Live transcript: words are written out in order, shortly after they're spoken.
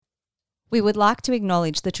We would like to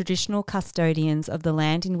acknowledge the traditional custodians of the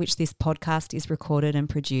land in which this podcast is recorded and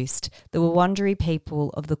produced, the Wurundjeri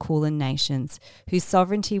people of the Kulin Nations, whose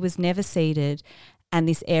sovereignty was never ceded and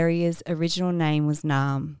this area's original name was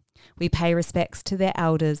Naarm. We pay respects to their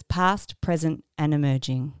elders, past, present and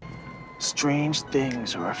emerging. Strange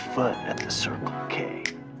things are afoot at the Circle K.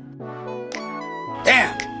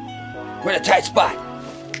 Damn! We're in a tight spot.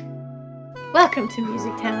 Welcome to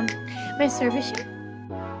Music Town. May I service you?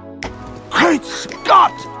 Great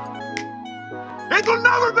Scott! It will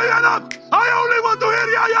never be enough! I only want to hear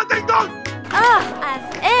Ya Ding Dong! As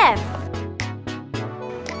if!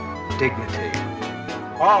 Dignity.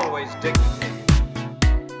 Always dignity.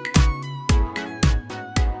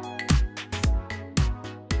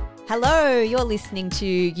 Hello, you're listening to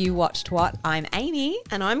You Watched What? I'm Amy.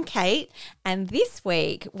 And I'm Kate. And this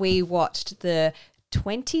week we watched the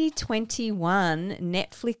 2021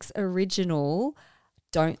 Netflix original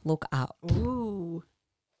Don't Look Up. Ooh.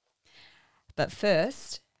 But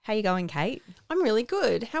first, how you going, Kate? I'm really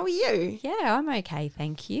good. How are you? Yeah, I'm okay,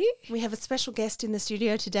 thank you. We have a special guest in the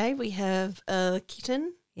studio today. We have a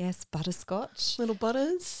kitten, Yes, Butterscotch, little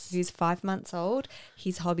Butters. who's 5 months old.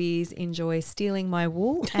 His hobbies enjoy stealing my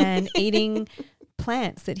wool and eating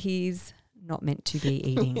plants that he's not meant to be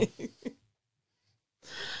eating.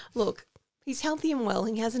 Look, he's healthy and well.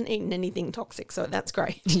 He hasn't eaten anything toxic, so that's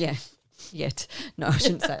great. Yeah, yet. No, I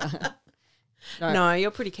shouldn't say that. No,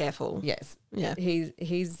 you're pretty careful. Yes, Yeah.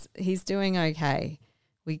 he's doing okay.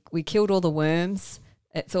 We killed all the worms.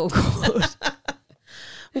 It's all good.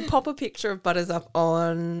 We'll pop a picture of Butters up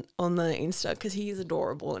on the Insta because he is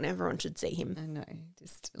adorable and everyone should see him. I know,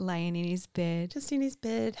 just laying in his bed. Just in his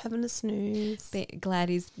bed, having a snooze. Glad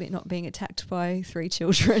he's not being attacked by 3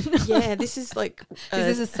 children. Yeah, this is like... This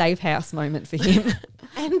is a safe house moment for him.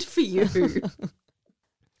 and for you.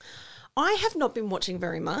 I have not been watching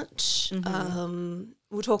very much. We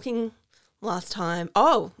were talking last time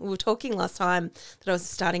that I was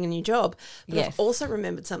starting a new job. But Yes. I've also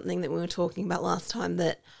remembered something that we were talking about last time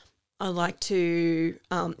that I like to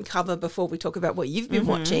cover before we talk about what you've been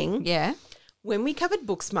watching. Yeah. When we covered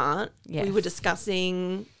Booksmart, Yes. we were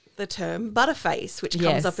discussing the term butterface, which comes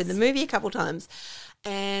Yes. up in the movie a couple times.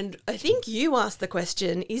 And I think you asked the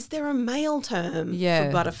question, is there a male term Yeah.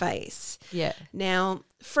 for butterface? Yeah. Now,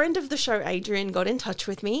 friend of the show, Adrian, got in touch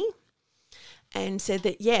with me and said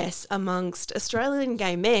that, yes, amongst Australian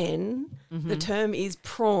gay men, the term is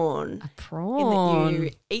prawn. Prawn. In that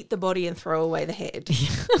you eat the body and throw away the head.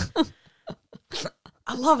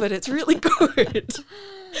 I love it. It's really good.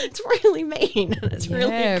 It's really mean. And it's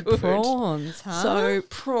really good. prawns, huh? So,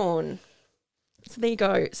 prawn. So, there you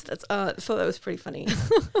go. So that's, I thought that was pretty funny.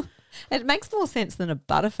 It makes more sense than a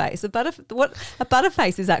butterface. A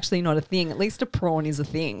butterface is actually not a thing. At least a prawn is a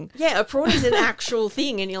thing. Yeah, a prawn is an actual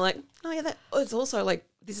thing. And you're like, oh, yeah, it's also like,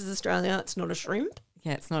 this is Australia. It's not a shrimp.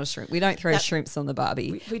 Yeah, it's not a shrimp. We don't throw shrimps on the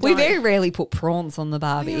Barbie. We We don't. very rarely put prawns on the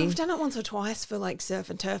Barbie. Yeah, I've done it once or twice for like surf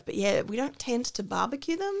and turf, but yeah, we don't tend to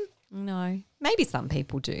barbecue them. No, maybe some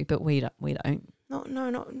people do, but we don't. We're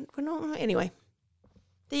not. Anyway,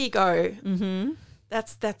 there you go. Mm-hmm.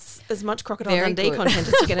 That's as much Crocodile Very Dundee good. content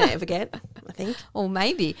as you're going to ever get, I think. Or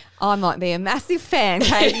maybe I might be a massive fan,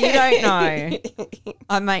 Kate. You don't know.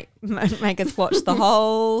 I might make us watch the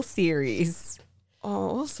whole series.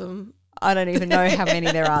 Oh, awesome! I don't even know how many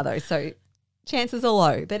there are though, so chances are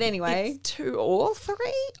low. But anyway, It's 2 or 3.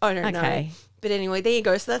 I don't know. Okay. But anyway, there you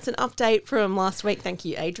go. So that's an update from last week. Thank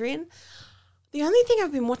you, Adrian. The only thing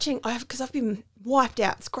I've been watching, because I've been wiped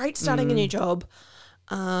out. It's great starting a new job.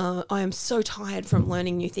 I am so tired from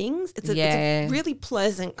learning new things. It's a really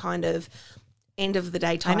pleasant kind of end of the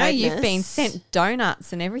day I tiredness. know you've been sent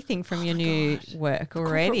donuts and everything from your new work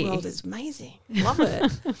already. Corporate world is amazing. Love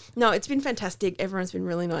it. No, it's been fantastic. Everyone's been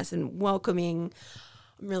really nice and welcoming.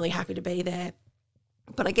 I'm really happy to be there.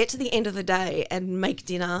 But I get to the end of the day and make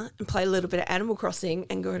dinner and play a little bit of Animal Crossing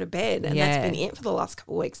and go to bed. And that's been it for the last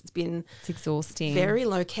couple of weeks. It's been exhausting. very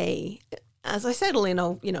low key. As I settle in,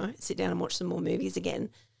 I'll, sit down and watch some more movies again.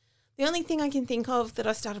 The only thing I can think of that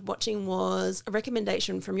I started watching was a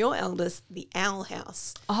recommendation from your eldest, The Owl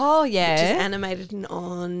House. Oh, yeah. Which is animated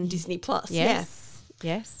on Disney Plus. Yes.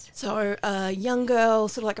 Yes. So a young girl,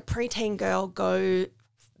 sort of like a preteen girl,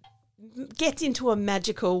 gets into a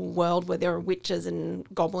magical world where there are witches and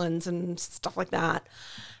goblins and stuff like that.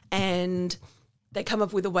 And they come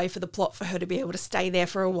up with a way for the plot for her to be able to stay there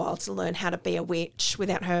for a while to learn how to be a witch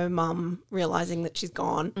without her mum realising that she's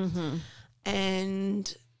gone. Mm-hmm.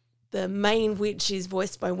 And the main witch is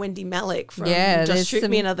voiced by Wendy Malick from Just Shoot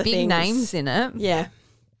Me and Other big Things. names in it. Yeah.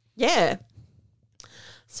 Yeah.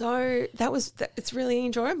 So it's really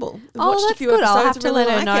enjoyable. I've Oh, watched that's a few good. I'll have episodes, to really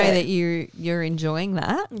let her like know it. that you're enjoying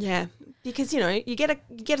that. Yeah, because you get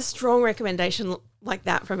a strong recommendation like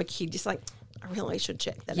that from a kid. Just like, I really should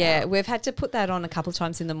check that Yeah, out. we've had to put that on a couple of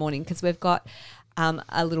times in the morning because we've got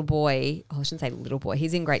a little boy. Oh, I shouldn't say little boy.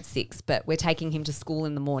 He's in grade 6, but we're taking him to school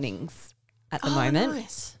in the mornings at the moment.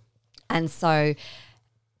 Nice. And so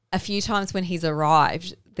a few times when he's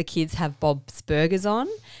arrived, the kids have Bob's Burgers on.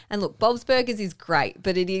 And look, Bob's Burgers is great,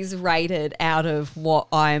 but it is rated out of what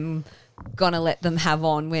I'm going to let them have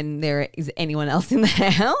on when there is anyone else in the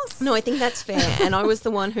house. No, I think that's fair. And I was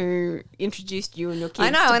the one who introduced you and your kids. I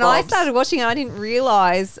know, to and I Bob's. started watching it. I didn't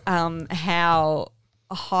realise how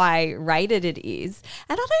high rated it is.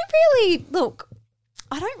 And I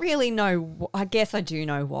don't really know. I guess I do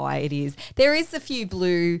know why it is. There is a few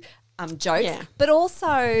blue jokes, Yeah. but also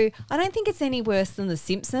I don't think it's any worse than The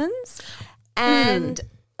Simpsons. And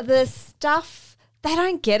the stuff, they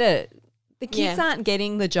don't get it. The kids Yeah. aren't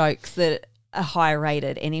getting the jokes that are high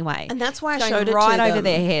rated anyway. And that's why I It's going showed it to right over them.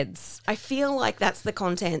 their heads. I feel like that's the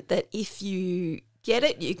content that if you get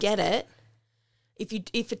it, you get it. If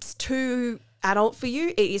it's too adult for you,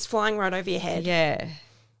 it is flying right over your head. Yeah.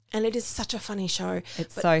 And it is such a funny show.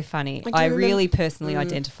 It's so funny. I do I remember- really personally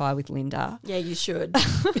identify with Linda. Yeah, you should.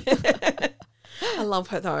 I love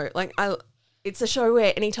her though. It's a show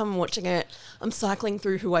where anytime I'm watching it, I'm cycling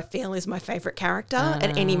through who I feel is my favorite character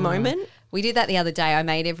at any moment. We did that the other day. I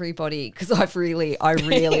made everybody, because I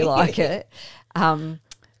really like it.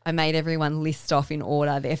 I made everyone list off in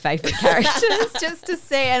order their favourite characters just to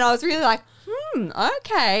see. And I was really like,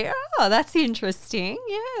 okay. Oh, that's interesting.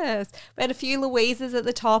 Yes. We had a few Louises at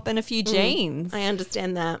the top and a few Jeans. I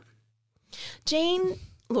understand that. Jean,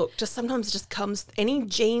 look, comes any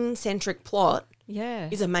Jean-centric plot Yeah.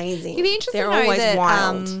 is amazing. You'd be interested They're to know always that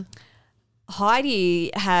wild.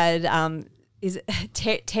 Heidi had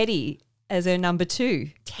Teddy as her number 2.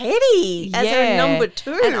 Teddy as her number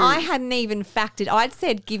 2. And I hadn't even factored. I'd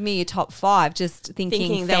said give me your top 5, just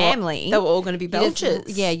thinking family. They were all going to be You just-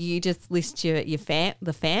 Belchers. you just list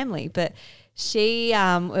the family. But she,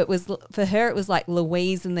 it was for her, it was like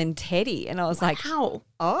Louise and then Teddy, and I was like, How?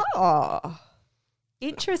 oh,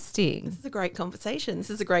 interesting. This is a great conversation. This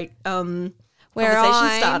is a great Where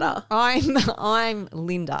conversation starter. I'm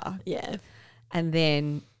Linda, Yeah. and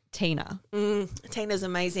then Tina. Tina's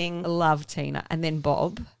amazing. I love Tina, and then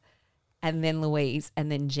Bob, and then Louise,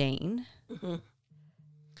 and then Jean,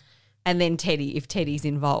 and then Teddy if Teddy's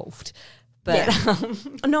involved. But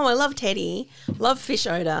No, I love Teddy. Love fish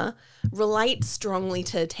odor. Relate strongly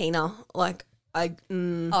to Tina. Like I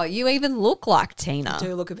oh, you even look like Tina.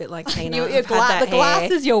 do look a bit like Tina. You- I've had that the hair.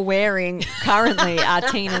 glasses you're wearing currently are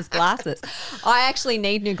Tina's glasses. I actually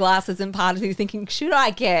need new glasses, and part of me is thinking, should I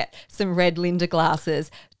get some red Linda glasses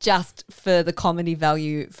just for the comedy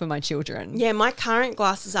value for my children? Yeah, my current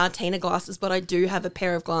glasses are Tina glasses, but I do have a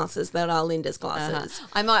pair of glasses that are Linda's glasses.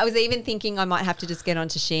 I was even thinking I might have to just get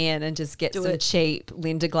onto Shein and just get Do some it. cheap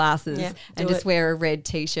Linda glasses Yeah, and do just it. wear a red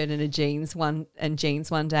t-shirt and jeans one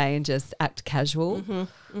day and just act casual.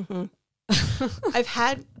 I've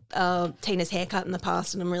had Tina's haircut in the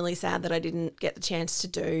past, and I'm really sad that I didn't get the chance to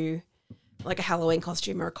do like a Halloween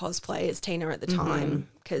costume or a cosplay as Tina at the time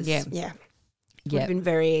because Yeah. it would have been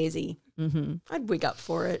very easy. I'd wig up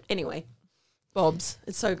for it. Anyway, Bob's,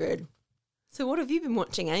 it's so good. So what have you been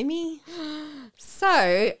watching, Amy? So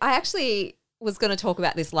I actually was going to talk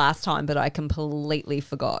about this last time, but I completely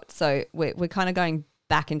forgot. So we're kind of going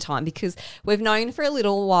back in time because we've known for a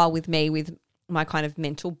little while with me, with my kind of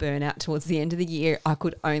mental burnout towards the end of the year, I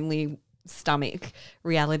could only stomach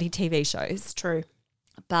reality TV shows. True.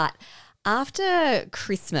 But after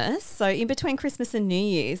Christmas, so in between Christmas and New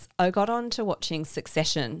Year's, I got on to watching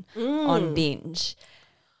Succession on binge.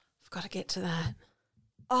 I've got to get to that.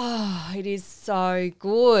 Oh, it is so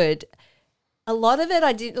good. A lot of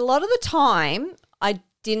the time, I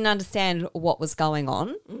didn't understand what was going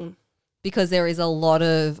on because there is a lot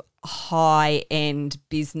of high-end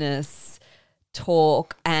business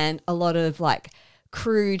talk and a lot of like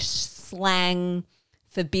crude slang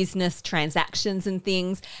for business transactions and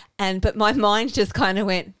things. But my mind just kind of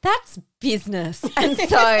went, that's business. And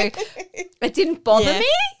so it didn't bother me.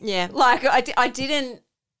 Yeah. Like I didn't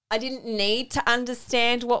need to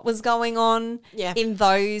understand what was going on Yeah. in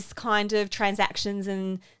those kind of transactions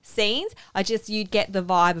and scenes. You'd get the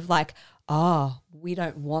vibe of like, oh, we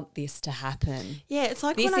don't want this to happen. Yeah, it's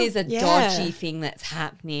like This when is a yeah. dodgy thing that's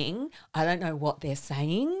happening. I don't know what they're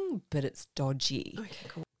saying, but it's dodgy. Okay,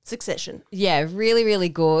 cool. Succession. Yeah, really, really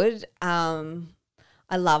good.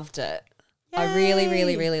 I loved it. I really,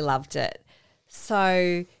 really, Yay. really loved it.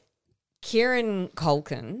 So Kieran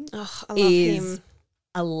Culkin Oh, I love him.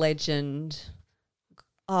 a legend.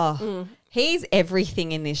 He's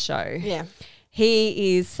everything in this show. Yeah.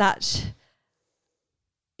 He is such.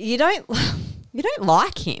 You don't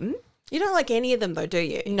like him. You don't like any of them though, do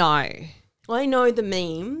you? No. I know the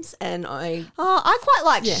memes and I quite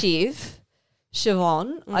like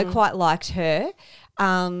Siobhan. I quite liked her.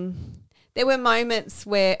 There were moments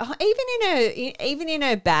where even in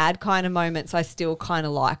her bad kind of moments, I still kind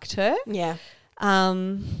of liked her. Yeah.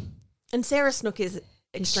 And Sarah Snook is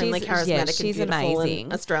extremely charismatic she's and beautiful amazing.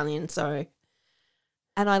 and Australian, so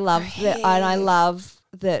and I love that. And I love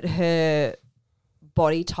that her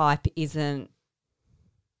body type isn't.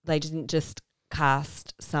 They didn't just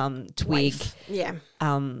cast some twig,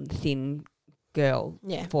 thin girl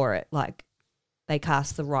for it. Like they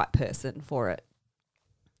cast the right person for it.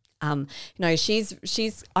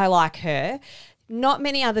 She's. I like her. Not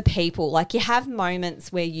many other people. Like you have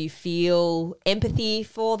moments where you feel empathy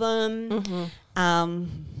for them.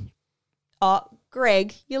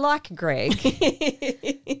 Greg, you like Greg.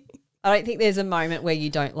 I don't think there's a moment where you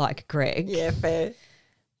don't like Greg. Yeah, fair.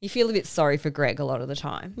 You feel a bit sorry for Greg a lot of the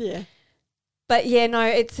time. Yeah. But yeah, no,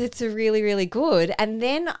 it's a really, really good. And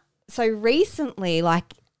then so recently,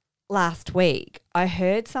 like last week, I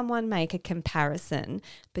heard someone make a comparison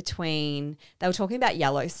between they were talking about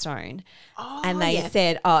Yellowstone and they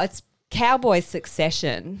said, it's Cowboys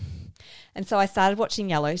Succession. And so I started watching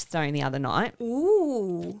Yellowstone the other night.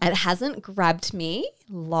 Ooh. It hasn't grabbed me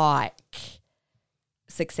like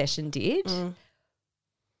Succession did.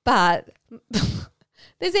 But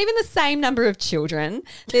there's even the same number of children.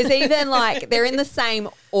 There's even like they're in the same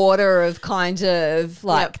order of kind of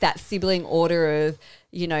like that sibling order of,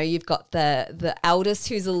 you've got the eldest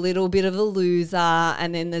who's a little bit of a loser,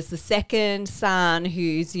 and then there's the second son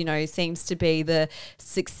who's, seems to be the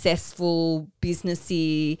successful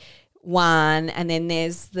businessy one, and then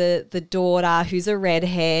there's the daughter who's a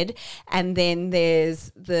redhead, and then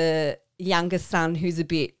there's the younger son who's a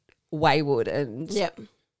bit wayward and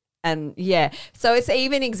so it's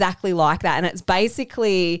even exactly like that. And it's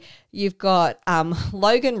basically you've got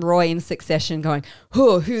Logan Roy in Succession going,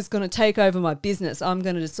 who's going to take over my business? I'm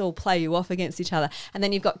going to just all play you off against each other. And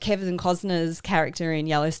then you've got Kevin Costner's character in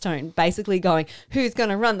Yellowstone basically going, who's going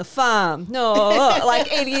to run the farm? No,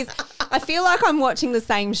 like it is. I feel like I'm watching the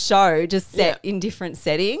same show just set in different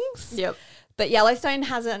settings. Yep. But Yellowstone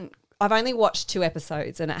hasn't. I've only watched 2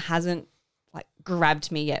 episodes and it hasn't like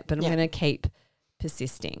grabbed me yet. But I'm going to keep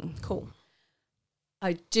persisting. Cool.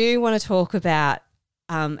 I do want to talk about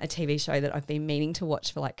a TV show that I've been meaning to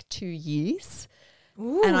watch for like 2 years.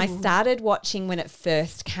 Ooh. And I started watching when it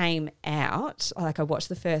first came out. Like I watched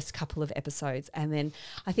the first couple of episodes and then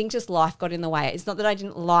I think just life got in the way. It's not that I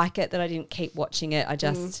didn't like it, that I didn't keep watching it. I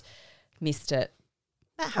just missed it.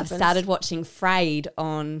 That happens. I started watching Frayed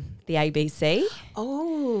on the ABC.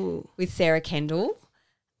 Oh. With Sarah Kendall.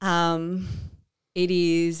 It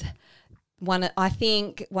is one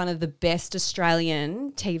of the best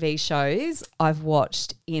Australian TV shows I've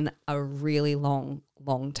watched in a really long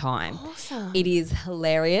time. Awesome. It is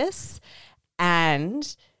hilarious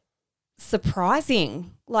and surprising.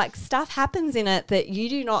 Like stuff happens in it that you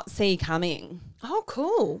do not see coming. Oh,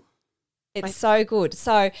 cool. It's so good.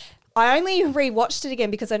 So I only rewatched it again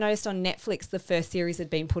because I noticed on Netflix the first series had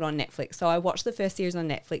been put on Netflix. So I watched the first series on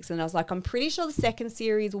Netflix and I was like, I'm pretty sure the second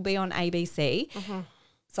series will be on ABC.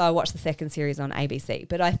 So I watched the second series on ABC.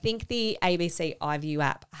 But I think the ABC iView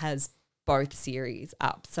app has both series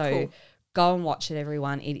up. So go and watch it,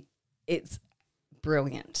 everyone. It's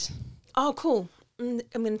brilliant. Oh, cool. I'm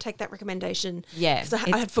going to take that recommendation. Yeah. Because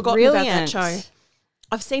I had forgotten about that show.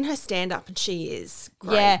 I've seen her stand up and she is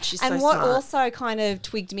great. Yeah. She's and so what smart. also kind of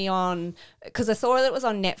twigged me on, because I saw that it was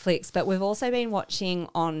on Netflix, but we've also been watching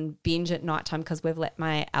on binge at nighttime because we've let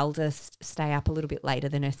my eldest stay up a little bit later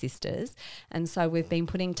than her sisters. And so we've been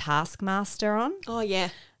putting Taskmaster on. Oh, yeah.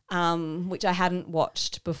 Which I hadn't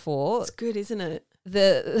watched before. It's good, isn't it?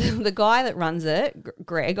 The guy that runs it,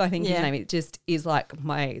 Greg, I think his name is, just is like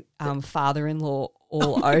my father-in-law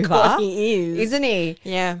all over. God, he is. Isn't he?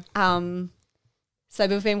 Yeah. So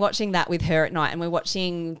we've been watching that with her at night, and we're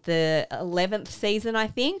watching the 11th season, I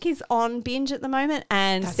think, is on binge at the moment,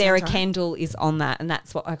 and Sarah Kendall is on that, and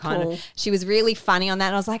that's what I kind of – she was really funny on that,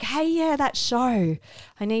 and I was like, hey, yeah, that show.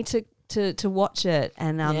 I need to watch it,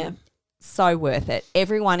 and so worth it.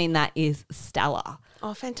 Everyone in that is stellar.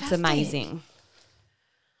 Oh, fantastic. It's amazing.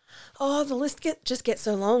 Oh, the list just gets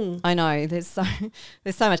so long. I know. There's so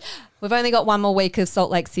much. We've only got one more week of Salt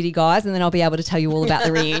Lake City, guys, and then I'll be able to tell you all about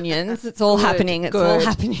the reunions. It's all happening. It's all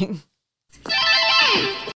happening.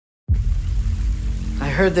 I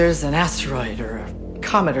heard there's an asteroid or a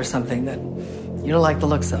comet or something that you don't like the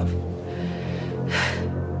looks of.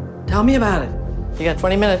 Tell me about it. You got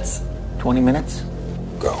 20 minutes. 20 minutes?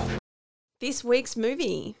 Go. This week's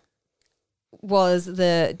movie. Was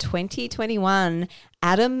the 2021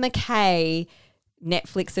 Adam McKay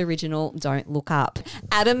Netflix original Don't Look Up.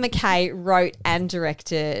 Adam McKay wrote and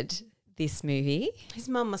directed this movie. His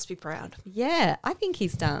mum must be proud. Yeah, I think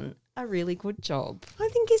he's done a really good job. I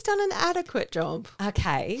think he's done an adequate job.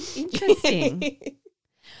 Okay, interesting.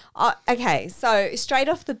 Okay, so straight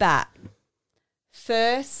off the bat,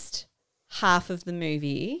 first half of the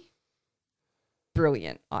movie,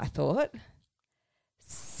 brilliant, I thought.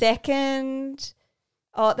 That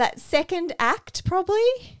second act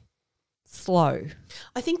probably slow.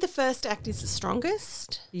 I think the first act is the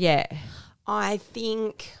strongest. Yeah. I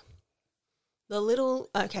think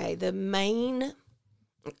the main,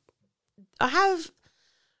 I have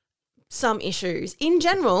some issues. In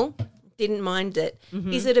general, didn't mind it.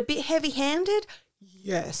 Mm-hmm. Is it a bit heavy-handed?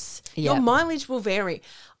 Yes. Yeah. Your mileage will vary.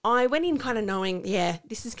 I went in kind of knowing,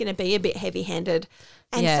 this is going to be a bit heavy-handed.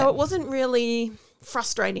 And so it wasn't really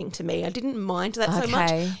frustrating to me. I didn't mind that so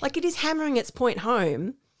much. Like, it is hammering its point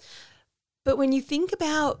home. But when you think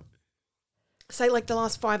about, say, like the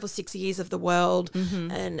last 5 or 6 years of the world,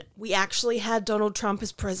 and we actually had Donald Trump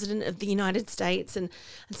as president of the United States, and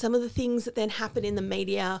some of the things that then happen in the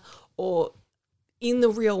media or in the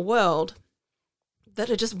real world that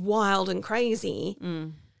are just wild and crazy,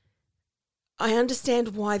 I understand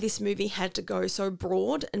why this movie had to go so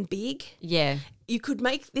broad and big. Yeah. You could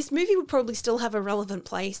make, this movie would probably still have a relevant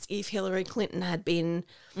place if Hillary Clinton had been,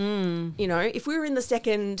 if we were in the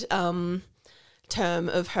second term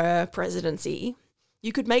of her presidency,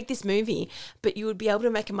 you could make this movie, but you would be able to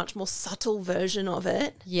make a much more subtle version of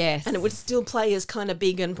it. Yes. And it would still play as kind of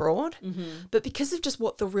big and broad. But because of just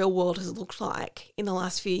what the real world has looked like in the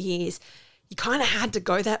last few years, you kind of had to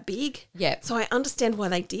go that big. Yeah. So I understand why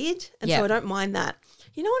they did. And so I don't mind that.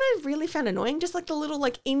 You know what I really found annoying? Just like the little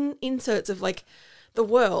like inserts of like the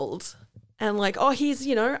world and like, oh, here's,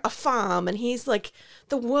 a farm and here's like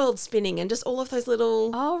the world spinning and just all of those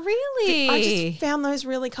little. Oh, really? I just found those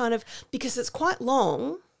really kind of, because it's quite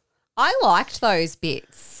long. I liked those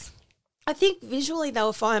bits. I think visually they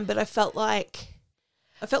were fine, but I felt like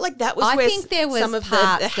that was I where think there was some of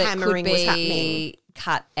parts the hammering that could was happening. be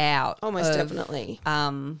cut out. Oh, most definitely.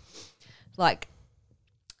 Like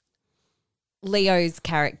Leo's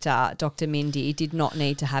character, Dr. Mindy, did not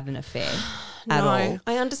need to have an affair at all.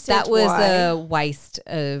 I understand that was why. a waste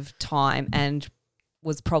of time and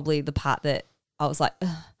was probably the part that I was like,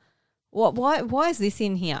 ugh, what? Why is this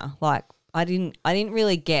in here? Like, I didn't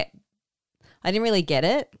really get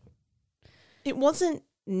it. It wasn't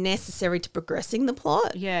necessary to progressing the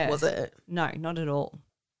plot. Yeah. Was it? No, not at all.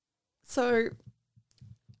 So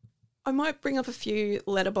I might bring up a few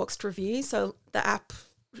Letterboxd reviews. So the app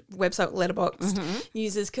website Letterboxd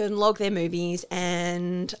users can log their movies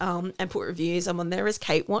and put reviews. I'm on there as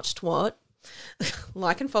Kate Watched What.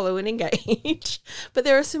 Like and follow and engage. But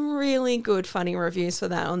there are some really good, funny reviews for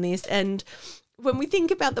that on this. And when we think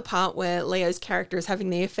about the part where Leo's character is having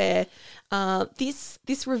the affair, this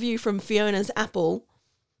review from Fiona's Apple,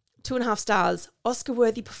 2.5 stars,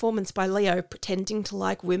 Oscar-worthy performance by Leo pretending to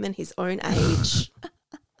like women his own age.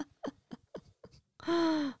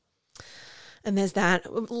 And there's that.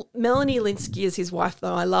 Melanie Linsky is his wife,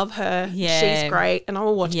 though. I love her. Yeah. She's great. And I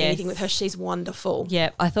will watch anything with her. She's wonderful.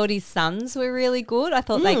 Yeah, I thought his sons were really good. I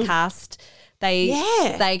thought they cast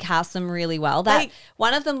them really well.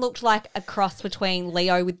 One of them looked like a cross between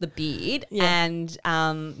Leo with the beard and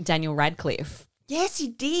Daniel Radcliffe. Yes, he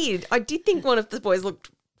did. I did think one of the boys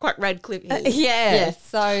looked quite Radcliffe.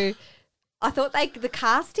 So I thought the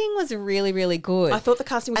casting was really, really good. I thought the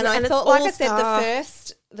casting was and good. I thought, like I said,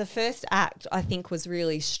 the first act I think was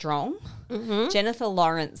really strong. Jennifer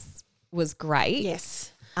Lawrence was great.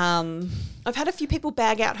 Yes. I've had a few people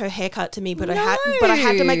bag out her haircut to me, but I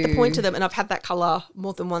had to make the point to them, and I've had that colour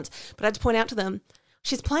more than once, but I had to point out to them,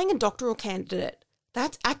 she's playing a doctoral candidate.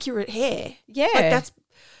 That's accurate hair. Yeah.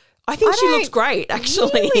 I think she looks great,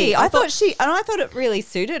 actually. Really? I thought it really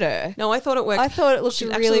suited her. No, I thought it worked. I thought it looked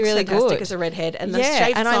really, really fantastic good as a redhead, and the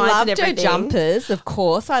shaved and sides I loved and her everything. jumpers. Of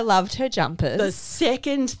course, I loved her jumpers. The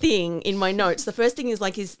second thing in my notes, the first thing is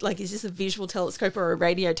is this a visual telescope or a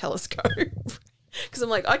radio telescope? Because I'm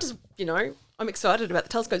like, I'm excited about the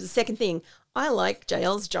telescopes. The second thing, I like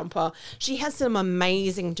JL's jumper. She has some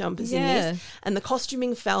amazing jumpers in this, and the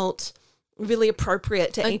costuming felt really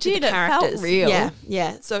appropriate to each of the characters. It felt real.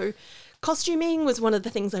 Yeah. So costuming was one of the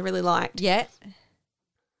things I really liked. Yeah.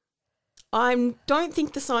 I don't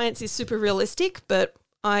think the science is super realistic, but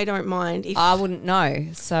I don't mind. I wouldn't know,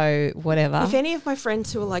 so whatever. If any of my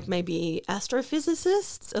friends who are like maybe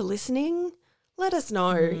astrophysicists are listening, let us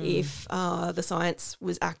know if the science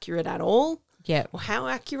was accurate at all. Yeah. Or how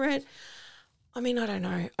accurate. I mean, I don't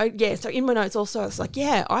know. So in my notes also, it's like,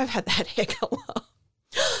 yeah, I've had that hair colour.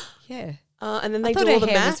 Yeah. And then I they thought do all her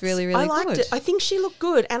the hair was maths. really, really I liked good. it. I think she looked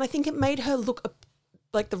good, and I think it made her look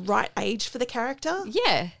like the right age for the character.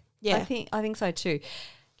 Yeah. Yeah. I think so too.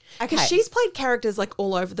 Okay. Because she's played characters like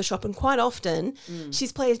all over the shop, and quite often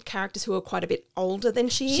she's played characters who are quite a bit older than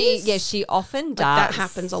she is. She often does. Like, that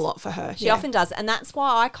happens a lot for her. She often does. And that's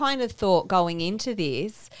why I kind of thought going into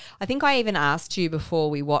this, I think I even asked you before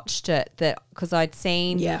we watched it that because I'd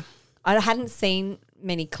seen, I hadn't seen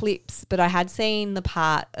many clips, but I had seen the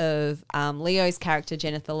part of Leo's character,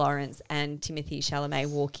 Jennifer Lawrence, and Timothy Chalamet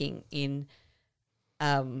walking in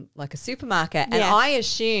like a supermarket. And I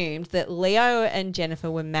assumed that Leo and Jennifer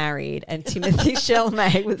were married and Timothy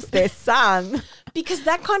Chalamet was their son. Because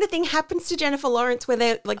that kind of thing happens to Jennifer Lawrence, where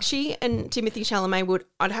they're like she and Timothy Chalamet would.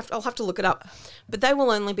 I'll have to look it up, but they will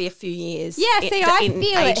only be a few years. Yeah, see, I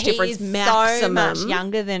feel age that difference he's maximum. so much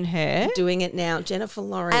younger than her. Doing it now, Jennifer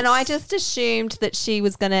Lawrence, And I just assumed that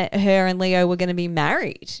her and Leo were gonna be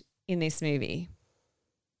married in this movie.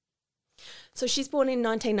 So she's born in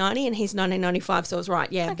 1990 and he's 1995, so I was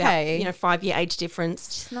right. Yeah, Okay. about 5-year age difference.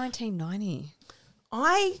 It's 1990.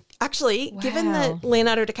 I actually, given that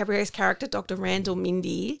Leonardo DiCaprio's character, Dr. Randall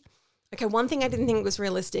Mindy, okay, one thing I didn't think was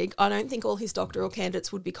realistic, I don't think all his doctoral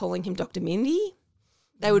candidates would be calling him Dr. Mindy.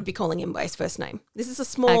 They would be calling him by his first name. This is a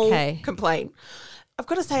small complaint. I've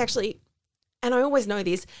got to say, actually, and I always know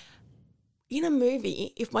this, in a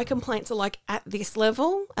movie, if my complaints are like at this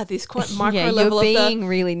level, at this quite micro level you're being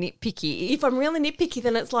really nitpicky. If I'm really nitpicky,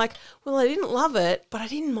 then it's like, well, I didn't love it, but I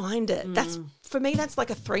didn't mind it. That's, for me, that's like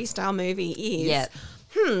a 3-star movie is,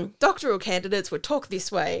 doctoral candidates would talk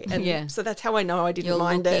this way. And so that's how I know I didn't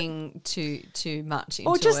mind it. You're looking too much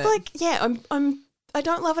into it. Or just I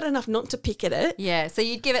don't love it enough not to pick at it. Yeah, so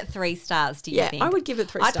you'd give it 3 stars, do you think? Yeah, I would give it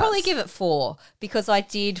 3 stars. I'd probably give it 4 because I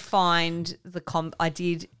did find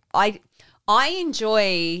I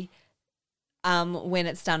enjoy when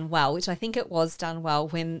it's done well, which I think it was done well,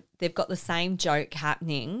 when they've got the same joke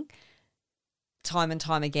happening time and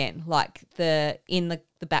time again, like in the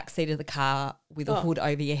back seat of the car with a hood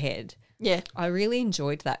over your head. Yeah. I really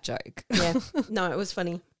enjoyed that joke. Yeah. No, it was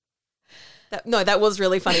funny. That was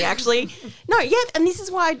really funny, actually. No, yeah, and this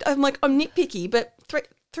is why I'm nitpicky, but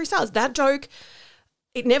 3 stars. That joke,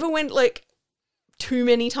 it never went like too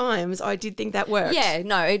many times. I did think that worked. Yeah,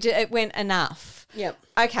 no, it went enough. Yep.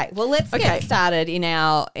 Okay, well, let's get started in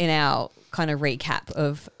our kind of recap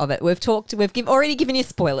of it. We've already given you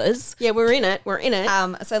spoilers. Yeah, we're in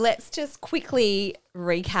it. So let's just quickly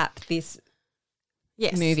recap this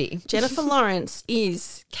movie. Jennifer Lawrence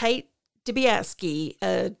is Kate Dibiasky,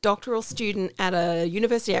 a doctoral student at a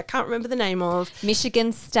university I can't remember the name of.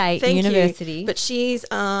 Michigan State Thank University. You. But she's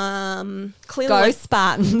clearly Go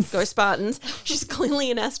Spartans. Go Spartans. She's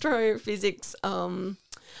clearly an astrophysics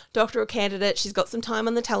doctoral candidate. She's got some time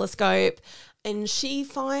on the telescope and she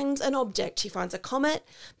finds an object. She finds a comet.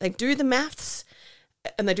 They do the maths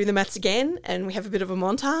and they do the maths again and we have a bit of a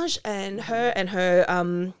montage and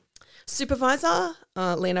her supervisor,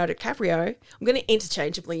 Leonardo DiCaprio. I'm going to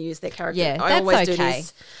interchangeably use their character. Yeah, I that's always okay. do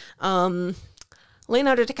this.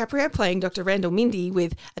 Leonardo DiCaprio playing Dr. Randall Mindy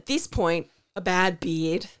with, at this point, a bad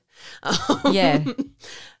beard.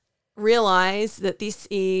 Realize that this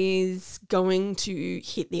is going to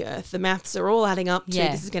hit the earth. The maths are all adding up to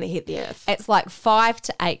this is going to hit the earth. It's like 5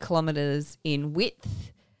 to 8 kilometers in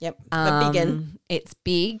width. Yep, biggin. It's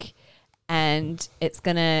big. And it's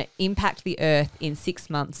going to impact the earth in 6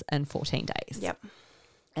 months and 14 days. Yep.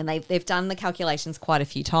 And they've done the calculations quite a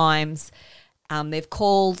few times. They've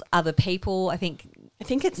called other people. I think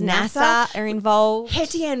it's NASA are involved.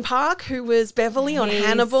 Hetty Park, who was Beverly on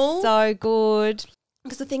Hannibal. So good.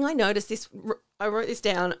 Because the thing I noticed, I wrote this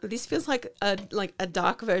down. This feels like a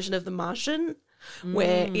dark version of The Martian,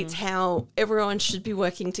 where it's how everyone should be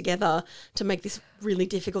working together to make this really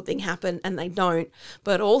difficult thing happen, and they don't.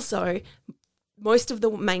 But also, most of the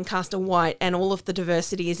main cast are white, and all of the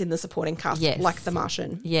diversity is in the supporting cast, like The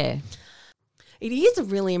Martian. Yeah. It is a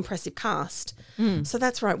really impressive cast. So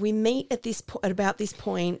that's right. We meet at about this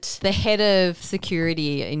point. The head of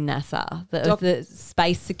security in NASA, the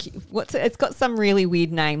space it's got some really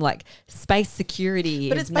weird name like space security.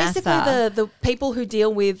 But it's NASA. basically the people who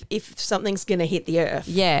deal with if something's going to hit the earth.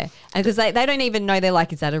 Yeah, and because they don't even know, they're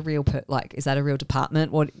like, is that a real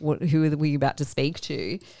department? Who are we about to speak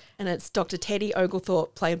to? And it's Dr. Teddy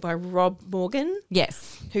Oglethorpe, played by Rob Morgan.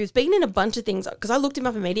 Yes, who's been in a bunch of things. Because I looked him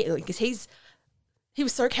up immediately because he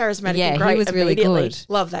was so charismatic and great. He was really good.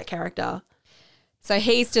 Love that character. So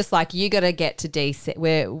he's just like, you got to get to DC.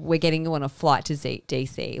 We're getting you on a flight to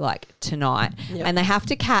DC like tonight, and they have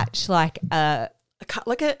to catch like a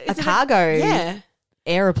cargo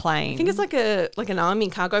aeroplane. I think it's like an army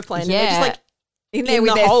cargo plane. Yeah. And they're just like in there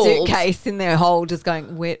with the their hold. suitcase in their hold, just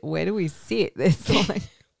going, where do we sit? There's like,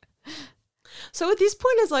 So at this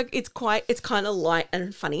point, it's kind of light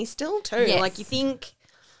and funny still too. Yes. Like you think,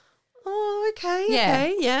 oh, okay,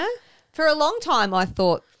 yeah. For a long time, I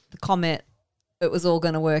thought the comet, it was all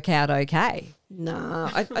going to work out okay. Nah,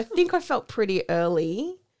 I think I felt pretty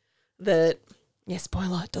early that,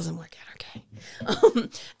 spoiler, it doesn't work out okay.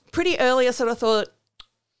 Pretty early, I sort of thought,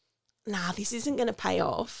 nah, this isn't going to pay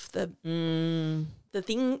off. Some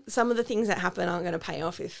of the things that happen aren't going to pay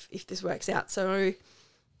off if this works out. So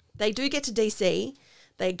they do get to DC.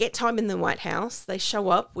 They get time in the White House. They show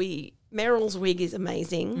up. Meryl's wig is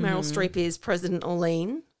amazing. Meryl Streep is President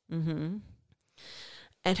Orlean. Mm-hmm.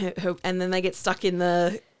 And her and then they get stuck in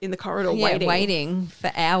the corridor waiting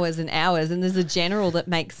for hours and hours. And there's a general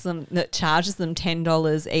that charges them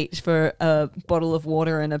 $10 each for a bottle of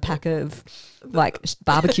water and a pack of like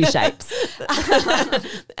barbecue shapes.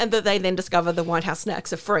 And that they then discover the White House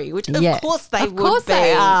snacks are free, which of course they would be. Of course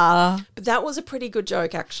they are. But that was a pretty good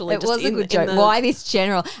joke, actually. It was a good joke. Why this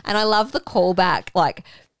general? And I love the callback, like,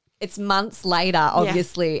 it's months later,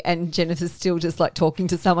 obviously, and Jennifer's still just like talking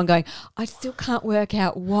to someone going, I still can't work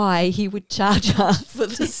out why he would charge us for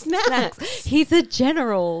the snacks. He's a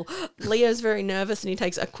general. Leo's very nervous and he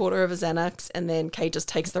takes a quarter of a Xanax and then Kate just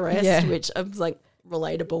takes the rest, which I was like,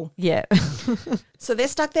 relatable. Yeah. So they're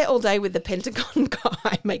stuck there all day with the Pentagon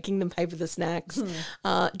guy making them pay for the snacks.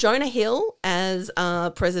 Jonah Hill as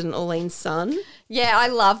President Orlean's son. Yeah,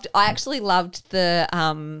 I actually loved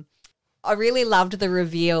I really loved the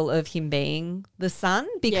reveal of him being the son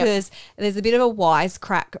because there's a bit of a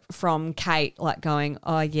wisecrack from Kate, like going,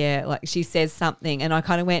 oh, yeah, like she says something. And I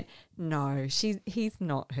kind of went, no, he's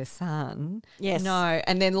not her son. Yes. No.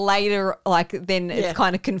 And then later, it's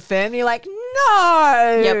kind of confirmed. You're like,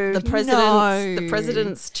 no. Yep. The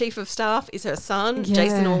president's chief of staff is her son,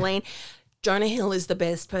 Jason Orlean. Jonah Hill is the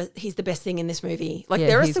best. He's the best thing in this movie. Like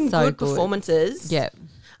there are some good performances. Yeah.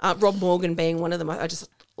 Rob Morgan being one of them.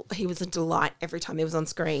 He was a delight every time he was on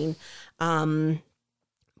screen.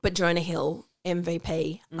 But Jonah Hill,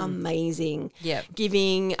 MVP, amazing. Yeah.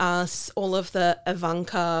 Giving us all of the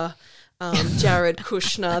Ivanka, Jared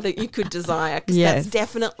Kushner that you could desire. Because that's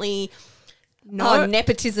definitely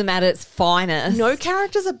nepotism at its finest. No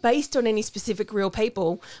characters are based on any specific real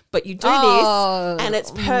people, but you do this and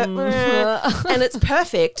it's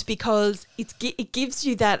perfect because it gives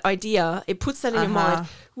you that idea. It puts that in your mind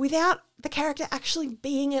without the character actually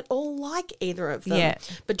being at all like either of them. Yeah.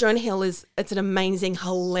 But Jonah Hill it's an amazing,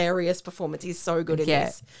 hilarious performance. He's so good in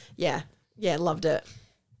this. Yeah. Yeah, loved it.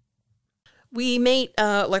 We meet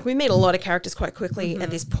a lot of characters quite quickly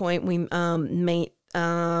at this point. We meet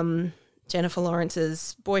Jennifer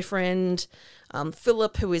Lawrence's boyfriend,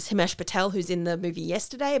 Philip, who is Himesh Patel, who's in the movie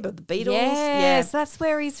Yesterday about the Beatles. Yes, that's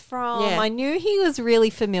where he's from. Yeah. I knew he was really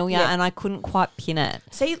familiar and I couldn't quite pin it.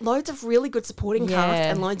 See, loads of really good supporting cast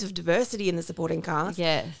and loads of diversity in the supporting cast.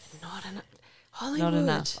 Yes. Not enough. Hollywood. Not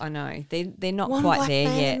enough, I know. They're not One quite black there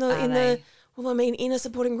man yet, in a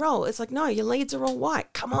supporting role. It's like, no, your leads are all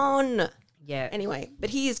white. Come on. Yeah. Anyway,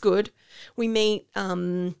 but he is good. We meet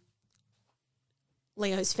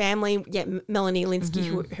Leo's family, Melanie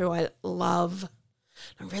Linsky, who I love.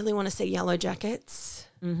 I really want to see Yellow Jackets.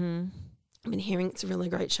 Mm-hmm. I've been hearing it's a really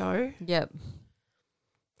great show. Yep.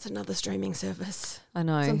 It's another streaming service. I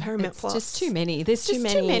know. It's on Paramount It's Plus. just too many. There's just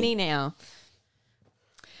too many now.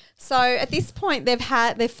 So at this point,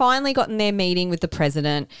 they've finally gotten their meeting with the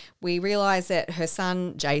president. We realise that her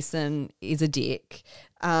son Jason is a dick.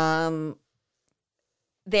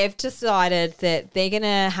 They've decided that they're going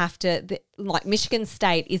to have to, like, Michigan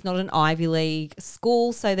State is not an Ivy League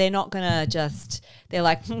school, so they're not going to just, they're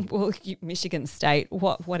like, well, Michigan State,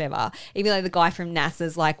 whatever. Even though the guy from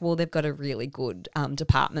NASA's like, well, they've got a really good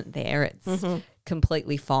department there. It's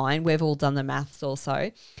completely fine. We've all done the maths also.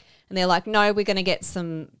 And they're like, no, we're going to get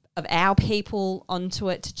some of our people onto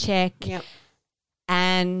it to check. Yep.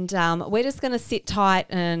 And we're just going to sit tight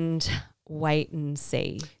and wait and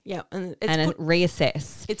see. Yeah, and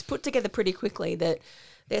reassess. It's put together pretty quickly that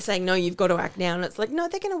they're saying, no, you've got to act now. And it's like, no,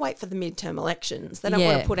 they're going to wait for the midterm elections. They don't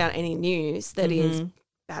want to put out any news that is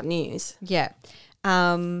bad news. Yeah.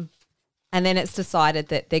 And then it's decided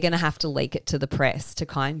that they're going to have to leak it to the press to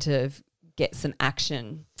kind of get some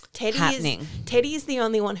action happening. Teddy is the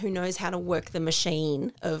only one who knows how to work the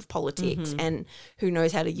machine of politics and who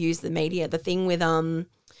knows how to use the media. The thing with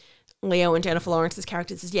Leo and Jennifer Lawrence's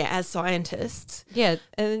characters as scientists. Yeah,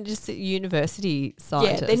 and just university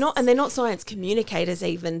scientists. Yeah, they're not science communicators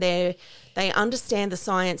even. They understand the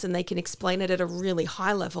science and they can explain it at a really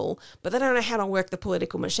high level, but they don't know how to work the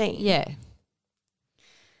political machine. Yeah.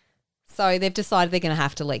 So they've decided they're going to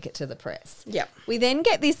have to leak it to the press. Yeah. We then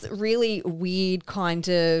get this really weird kind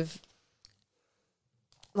of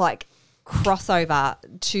like crossover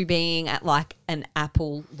to being at like an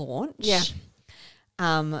Apple launch. Yeah.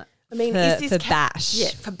 I mean, is this for Bash? Yeah,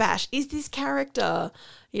 for Bash. Is this character,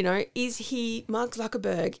 is he Mark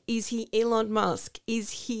Zuckerberg? Is he Elon Musk?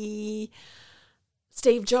 Is he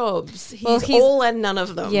Steve Jobs? He's all and none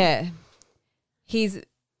of them. Yeah. He's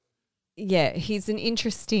an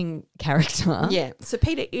interesting character. Yeah. So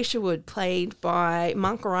Peter Isherwood, played by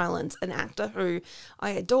Monk Rylance, an actor who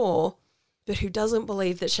I adore, but who doesn't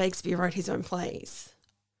believe that Shakespeare wrote his own plays.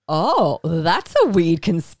 Oh, that's a weird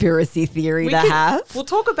conspiracy theory to have. We'll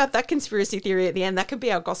talk about that conspiracy theory at the end. That could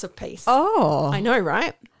be our gossip piece. Oh. I know,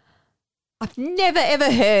 right? I've never,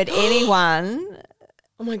 ever heard anyone.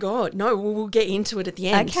 Oh, my God. No, we'll get into it at the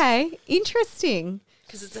end. Okay. Interesting.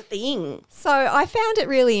 Because it's a thing. So I found it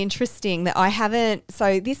really interesting that I haven't.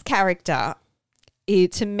 So this character,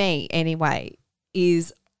 to me anyway,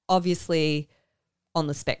 is obviously on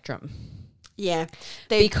the spectrum. Yeah.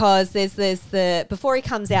 Because there's the before he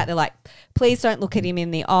comes out, they're like, please don't look at him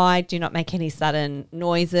in the eye. Do not make any sudden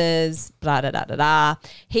noises. Blah, da, da, da, da.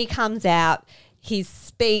 He comes out. His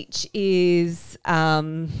speech is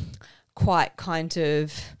quite kind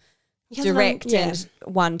of direct and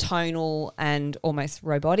one-tonal and almost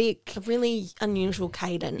robotic. A really unusual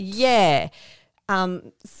cadence. Yeah.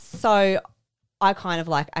 So I kind of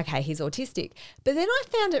like, okay, he's autistic. But then I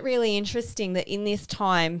found it really interesting that in this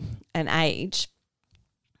time and age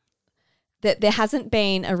that there hasn't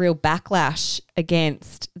been a real backlash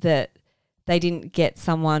against that they didn't get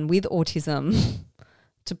someone with autism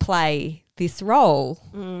to play this role.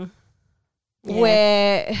 Yeah.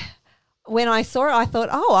 Where when I saw it, I thought,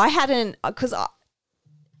 oh, I hadn't, because, I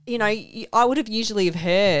would have usually have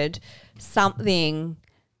heard something,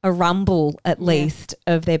 a rumble at least,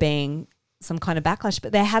 of there being some kind of backlash,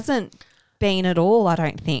 but there hasn't been at all, I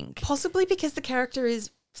don't think. Possibly because the character is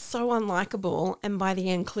so unlikable and by the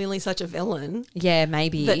end clearly such a villain. Yeah,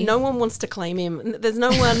 maybe. That no one wants to claim him. There's no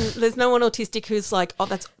one autistic who's like, oh,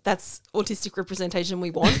 that's autistic representation we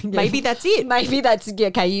want. Maybe that's it. Maybe that's,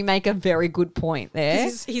 okay, you make a very good point there.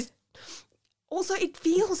 He's also, it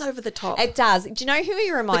feels over the top. It does. Do you know who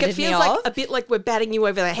he reminded it feels me like of? a bit like we're batting you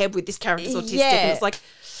over the head with this character's autistic. Yeah. And it's like,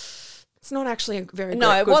 it's not actually a very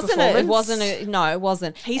no, it good wasn't. performance. It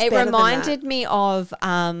wasn't. He's it better than reminded me of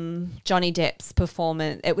Johnny Depp's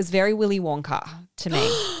performance. It was very Willy Wonka to me.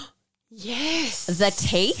 Yes.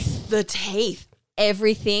 The teeth.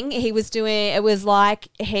 Everything he was doing, it was like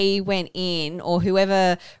he went in, or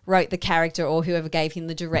whoever wrote the character, or whoever gave him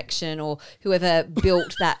the direction, or whoever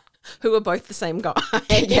built that. Who are both the same guy.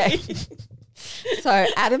 Yeah. So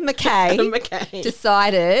Adam McKay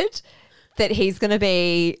decided that he's going to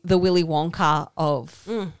be the Willy Wonka of.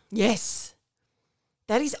 Yes.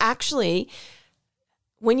 That is actually,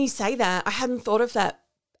 when you say that, I hadn't thought of that.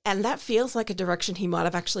 And that feels like a direction he might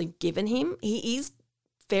have actually given him. He is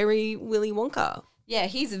very Willy Wonka. Yeah,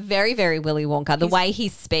 he's very, very Willy Wonka. The way he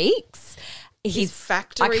speaks, his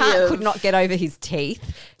factory. Could not get over his teeth.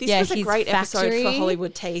 This was a great episode for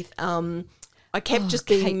Hollywood Teeth. I kept just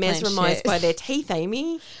being mesmerised by their teeth,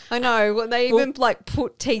 Amy. I know. Well, they even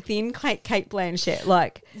put teeth in Kate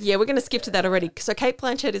Blanchett. Yeah, we're going to skip to that already. So Kate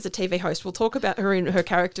Blanchett is a TV host. We'll talk about her and her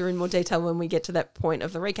character in more detail when we get to that point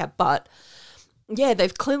of the recap. But yeah,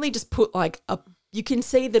 they've clearly just put you can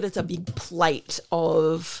see that it's a big plate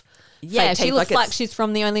of fake she teeth. looks like she's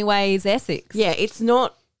from The Only Way is Essex. Yeah, it's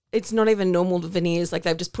not even normal veneers.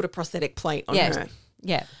 They've just put a prosthetic plate on her.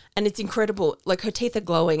 Yeah. And it's incredible. Her teeth are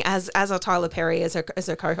glowing, as are Tyler Perry as her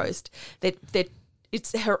co-host.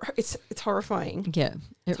 It's horrifying. Yeah,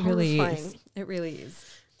 it really horrifying. is. It really is.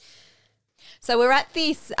 So we're at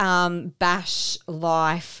this Bash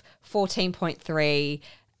Life 14.3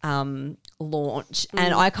 launch,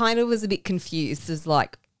 and I kind of was a bit confused as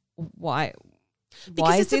why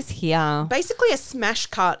is this here? Basically a smash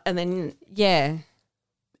cut and then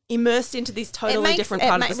immersed into this totally different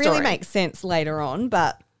part of the story. It really makes sense later on,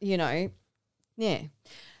 but, yeah. Okay.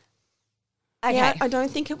 Yeah, I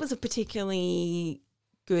don't think it was a particularly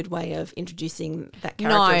good way of introducing that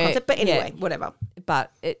character and concept. But anyway, whatever.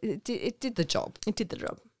 But it did the job. It did the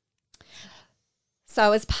job.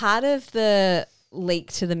 So as part of the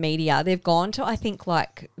leak to the media, they've gone to, I think,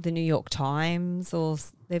 the New York Times, or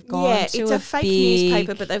they've gone to it's a fake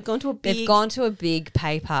newspaper, but they've gone to a big... They've gone to a big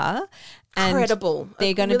paper, And credible.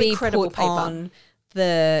 they're going to really be credible put paper. on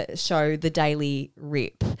the show The Daily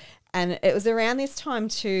Rip. And it was around this time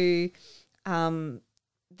too that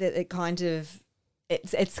it kind of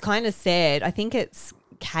it's kind of said, I think it's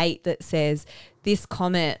Kate that says this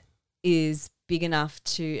comet is big enough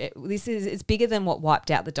to it's bigger than what wiped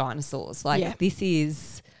out the dinosaurs. Like Yeah. this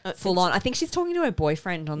is full on. I think she's talking to her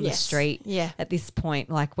boyfriend on the Yes. street Yeah. at this point,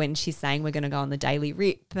 like when she's saying we're going to go on the Daily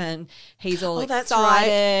Rip, and he's all Oh, that's right.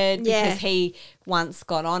 excited Yeah. because he once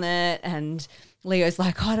got on it, and Leo's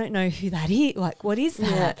like, I don't know who that is. Like, what is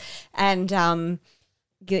that? And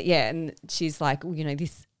and she's like, well, you know,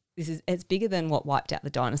 this is it's bigger than what wiped out the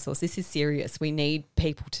dinosaurs. This is serious. We need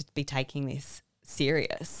people to be taking this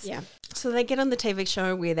serious. Yeah. So they get on the TV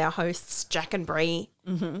show with our hosts, Jack and Bree.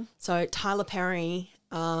 Mm-hmm. So Tyler Perry,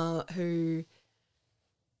 who...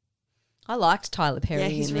 I liked Tyler Perry. Yeah,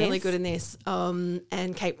 he's in really this. good in this.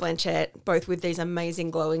 And Kate Blanchett, both with these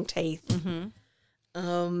amazing glowing teeth.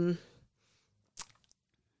 Mm-hmm.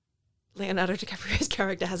 Leonardo DiCaprio's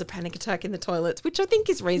character has a panic attack in the toilets, which I think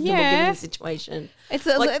is reasonable given the situation. It's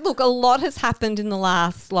look, a lot has happened in the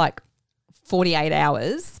last 48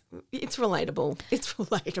 hours. It's relatable. It's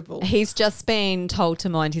relatable. He's just been told to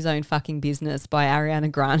mind his own fucking business by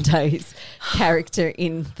Ariana Grande's character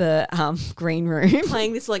in the green room.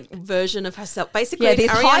 Playing this version of herself. Basically, Yeah, it's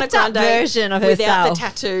this Ariana hyped up Grande version of without herself. the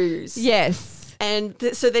tattoos. Yes. And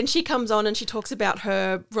so then she comes on and she talks about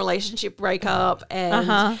her relationship breakup,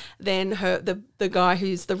 and then the guy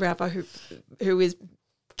who's the rapper who is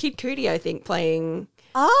Kid Cudi, I think, playing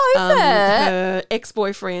Oh, is it? her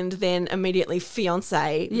ex-boyfriend, then immediately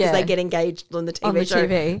fiance, because Yeah. they get engaged on the TV On the show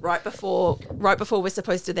TV. right before we're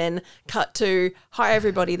supposed to then cut to, hi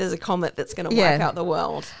everybody, there's a comet that's going to Yeah. wipe out the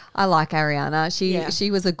world. I like Ariana. She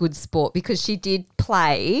was a good sport because she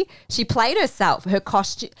played herself. Her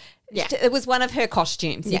costume. Yeah. It was one of her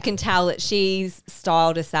costumes. Yeah. You can tell that she's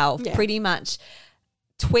styled herself Yeah. pretty much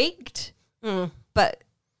tweaked, but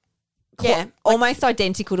Yeah, almost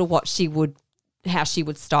identical to how she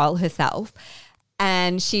would style herself.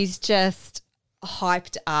 And she's just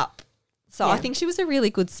hyped up. So I Yeah. think she was a really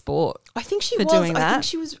good sport. I think she For was. doing I that.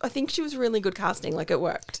 think she was really good casting. Like, it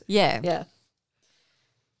worked. Yeah. Yeah.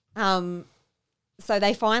 So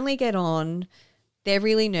they finally get on. They're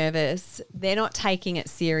really nervous. They're not taking it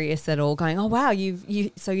serious at all. Going, oh wow,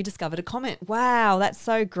 you discovered a comet. Wow, that's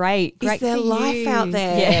so great. Great Is there for life you. out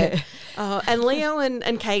there? Yeah, And Leo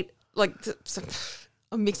and Kate,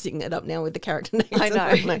 I'm mixing it up now with the character names. I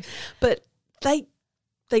know. But they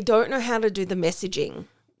don't know how to do the messaging.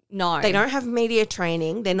 no, They don't have media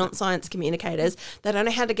training. They're not science communicators. They don't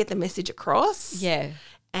know how to get the message across. Yeah,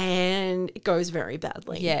 And it goes very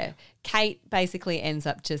badly. yeah. Kate basically ends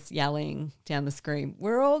up just yelling down the screen,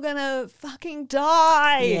 "We're all gonna fucking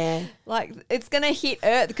die!" Yeah. like it's gonna hit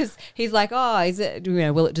Earth, because he's like, "Oh, is it?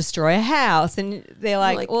 Will it destroy a house?" And they're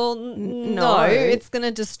like, "Well, no, it's gonna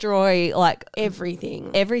destroy Everything.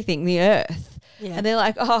 everything, the Earth." Yeah. And they're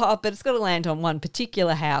like, "Oh, but it's got to land on one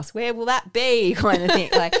particular house. Where will that be?" Kind of thing.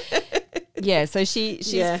 Yeah. So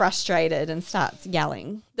she's Yeah. frustrated and starts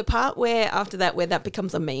yelling. The part where after that, where that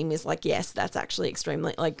becomes a meme is yes, that's actually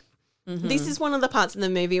extremely this is one of the parts in the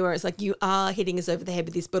movie where it's you are hitting us over the head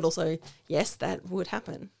with this, but also, yes, that would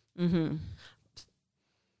happen. Mm-hmm.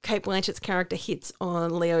 Kate Blanchett's character hits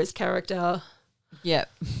on Leo's character. Yep.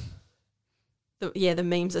 The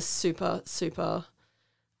memes are super, super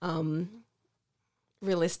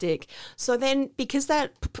realistic. So then, because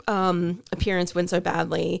that appearance went so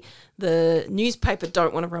badly, the newspaper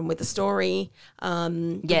don't want to run with the story.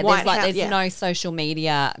 There's no social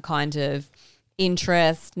media kind of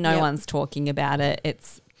interest. No Yep. one's talking about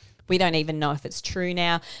it. We don't even know if it's true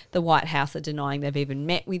now. The White House are denying they've even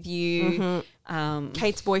met with you.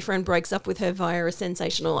 Kate's boyfriend breaks up with her via a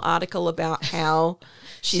sensational article about how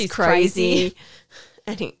she's She's crazy.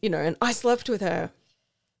 And and I slept with her.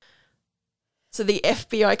 So the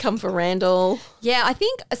FBI come for Randall. Yeah, I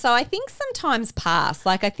think some time's passed.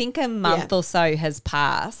 I think a month or so has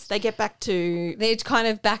passed. They get back to They're kind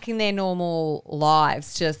of back in their normal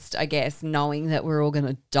lives, just, I guess, knowing that we're all going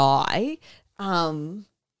to die.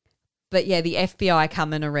 But, yeah, the FBI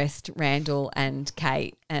come and arrest Randall and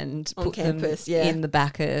Kate and On put campus, them yeah. in the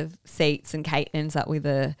back of seats, and Kate ends up with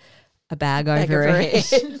a bag back over of her her head.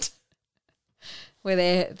 head. Where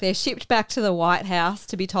they're shipped back to the White House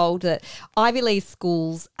to be told that Ivy League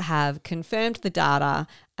schools have confirmed the data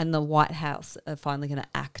and the White House are finally going to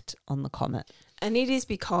act on the comet. And it is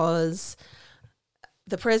because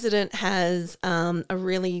the president has a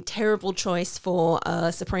really terrible choice for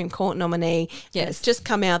a Supreme Court nominee. Yes. And it's just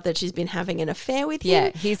come out that she's been having an affair with him.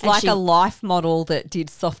 Yeah, he's and like a life model that did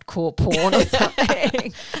softcore porn or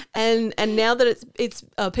something. And now that it's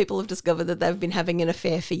people have discovered that they've been having an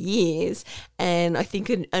affair for years, and I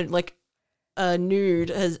think a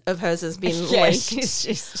nude of hers has been leaked.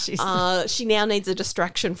 She's She now needs a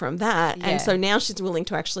distraction from that, Yeah. and so now she's willing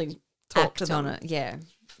to actually talk to them on it. Yeah,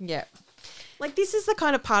 yeah. Like, this is the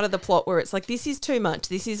kind of part of the plot where it's like, this is too much,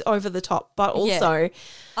 this is over the top, but also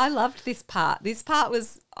I loved this part. This part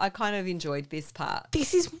I kind of enjoyed this part.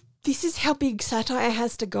 this is how big satire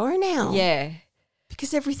has to go now. Yeah.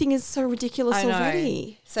 Because everything is so ridiculous I know.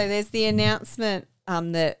 already. So there's the announcement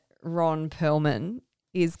that Ron Perlman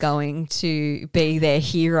is going to be their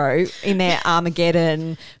hero in their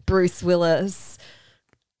Armageddon, Bruce Willis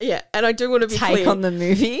Yeah, and I do want to be take clear. on the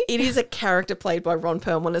movie. It is a character played by Ron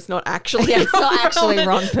Perlman. It's not actually Yeah, it's not actually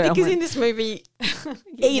Ron Perlman. Because in this movie,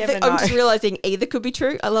 never I'm just know. realizing either could be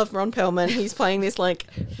true. I love Ron Perlman. He's playing this like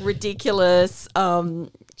ridiculous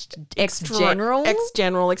Ex-general?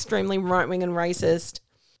 ex-general, extremely right-wing and racist.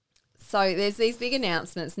 So there's these big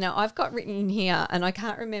announcements. Now, I've got written in here and I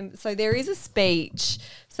can't remember. So there is a speech.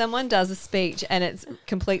 Someone does a speech and it's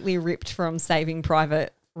completely ripped from Saving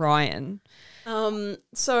Private Ryan.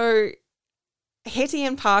 So Hetty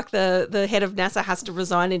and Park, the head of NASA, has to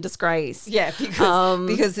resign in disgrace. Yeah,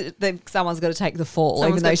 because someone's got to take the fall,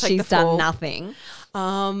 even Someone's though gotta take she's the fall. done nothing.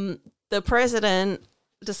 The president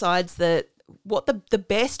decides that what the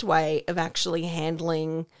best way of actually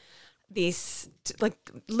handling this, like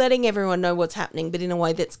letting everyone know what's happening, but in a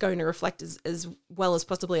way that's going to reflect as well as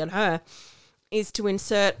possibly on her, is to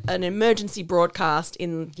insert an emergency broadcast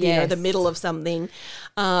in the middle of something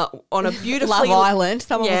on a beautifully Love Island.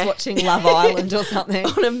 Someone Yeah. was watching Love Island or something.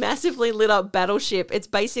 on a massively lit up battleship. It's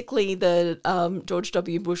basically the George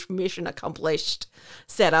W. Bush mission accomplished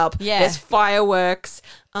setup. Yeah. There's fireworks.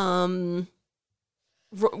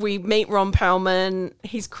 We meet Ron Perlman.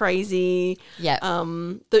 He's crazy. Yeah.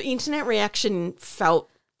 The internet reaction felt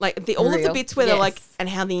like all of the Real. bits where they're like, Yes. and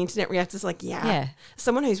how the internet reacts is like, Yeah.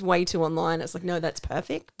 Someone who's way too online, it's like, no, that's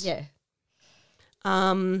perfect. Yeah.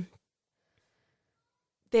 Then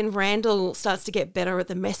Randall starts to get better at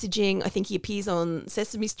the messaging. I think he appears on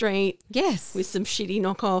Sesame Street Yes. with some shitty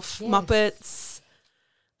knockoff Yes.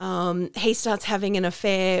 Muppets. He starts having an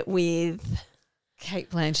affair with. Kate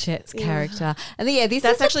Blanchett's character. And this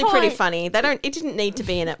That's is the actually pretty point- funny. It didn't need to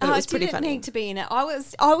be in it, but it was pretty funny. Didn't need to be in it. I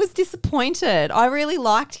was disappointed. I really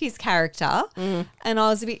liked his character, and I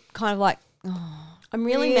was a bit kind of like, I'm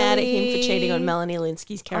really mad at him for Really? cheating on Melanie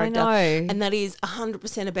Linsky's character. know. And that is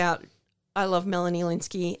 100% about, I love Melanie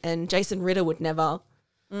Linsky and Jason Ritter would never.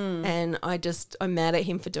 And I'm mad at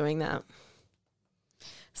him for doing that.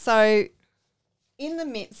 So, in the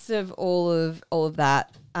midst of all of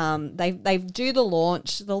that, they do the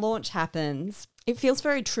launch. The launch happens. It feels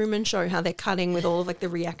very Truman Show how they're cutting with all of like the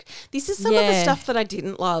react. This is some of the Yeah. stuff that I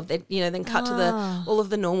didn't love. That then cut to all of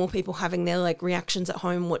the normal people having their like reactions at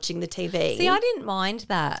home watching the TV. See, I didn't mind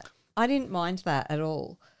that. I didn't mind that at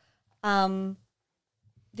all.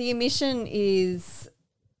 The mission is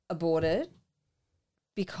aborted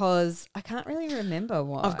because I can't really remember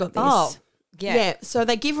why. I've got this. Oh, Yeah. So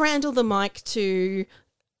they give Randall the mic to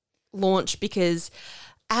launch because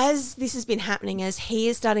as this has been happening, as he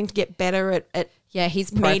is starting to get better at Yeah,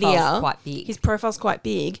 his profile's media, quite big. His profile's quite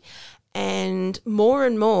big, and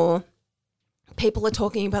more people are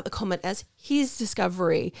talking about the comet as his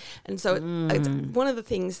discovery. And so it's one of the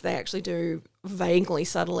things they actually do vaguely,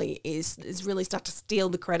 subtly, is really start to steal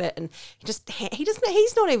the credit, and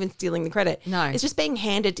he's not even stealing the credit. No. It's just being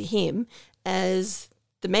handed to him as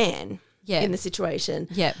the man. Yeah. In the situation.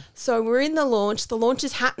 Yep. So we're in the launch. The launch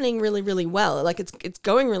is happening really, really well. Like it's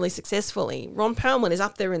going really successfully. Ron Perlman is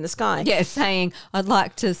up there in the sky. Yeah, saying, I'd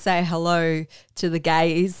like to say hello to the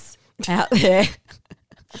gays out there.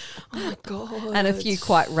 Oh my God. And a few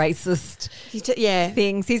quite racist Yeah.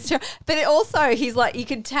 things. But he's like, you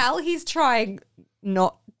can tell he's trying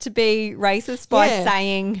not to be racist by Yeah.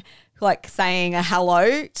 saying a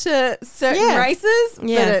hello to certain Yeah. races,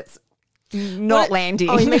 Yeah. but it's not landing.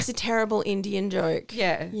 Oh, he makes a terrible Indian joke.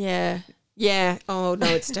 Yeah. Yeah. Yeah. Oh, no,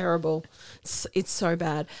 it's terrible. It's so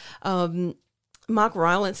bad. Mark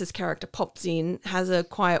Rylance's character pops in, has a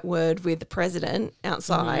quiet word with the president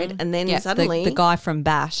outside, and then Yeah, suddenly... the guy from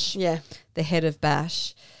BASH, Yeah. the head of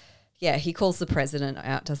BASH, yeah, he calls the president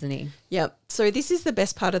out, doesn't he? Yep. So this is the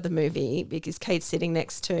best part of the movie because Kate's sitting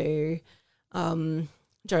next to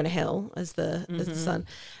Jonah Hill as the son.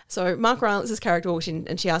 So Mark Rylance's character walks in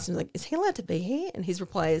and she asks him, like, is he allowed to be here? And his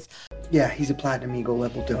reply is, Yeah, he's a Platinum Eagle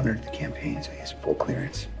level donor to the campaign, so he has full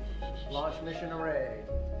clearance. Launch mission array.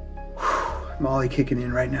 Molly kicking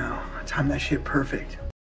in right now. Time that shit perfect.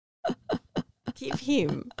 give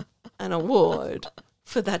him an award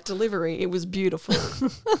for that delivery. It was beautiful.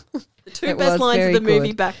 The two best lines of the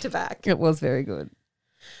movie back to back. It was very good.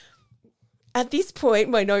 At this point,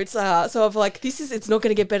 my notes are, so I've like, it's not going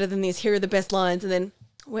to get better than this. Here are the best lines. And then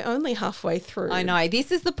we're only halfway through. I know.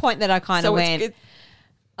 This is the point that I kind of went,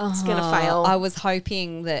 it's going to fail. I was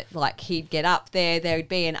hoping that like he'd get up there would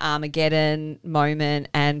be an Armageddon moment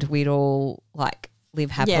and we'd all like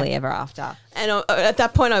live happily ever after. And at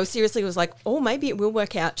that point I was like, oh, maybe it will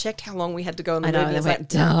work out. Checked how long we had to go in the movie. And I went,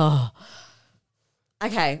 duh.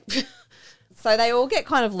 Okay. So they all get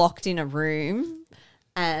kind of locked in a room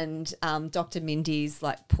and Dr. Mindy's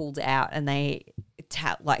like pulled out and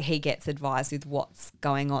he gets advised with what's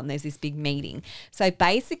going on. There's this big meeting. So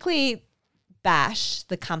basically Bash,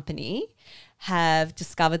 the company, have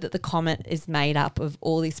discovered that the comet is made up of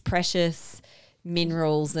all these precious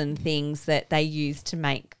minerals and things that they use to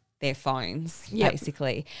make their phones,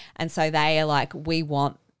 basically. And so they are like, we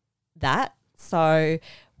want that. So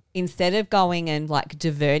instead of going and like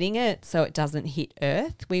diverting it so it doesn't hit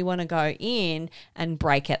Earth, we want to go in and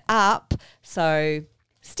break it up. So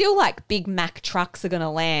still like big Mack trucks are going to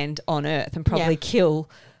land on Earth and probably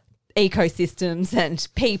kill ecosystems and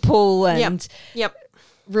people and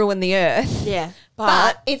ruin the Earth. Yeah.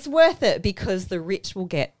 But it's worth it because the rich will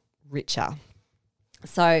get richer.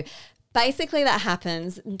 So basically that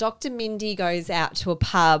happens. Dr. Mindy goes out to a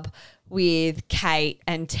pub with Kate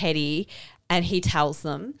and Teddy and he tells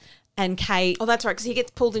them. And Kate... Oh, that's right, because he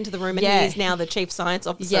gets pulled into the room and he is now the chief science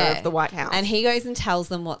officer of the White House. And he goes and tells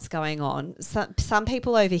them what's going on. Some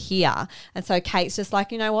people over here. And so Kate's just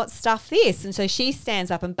like, you know what, stuff this. And so she stands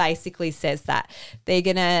up and basically says that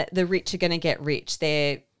the rich are going to get rich.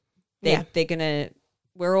 They're going to...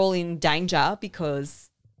 We're all in danger because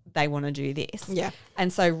they want to do this. Yeah.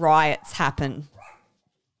 And so riots happen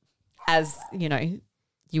as, you know,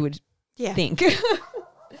 you would think.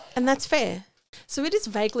 And that's fair. So it is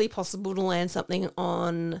vaguely possible to land something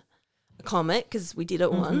on a comet because we did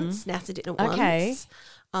it once. NASA did it once. Okay.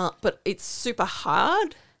 But it's super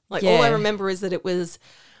hard. Like all I remember is that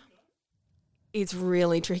it's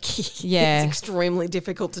really tricky. Yeah. It's extremely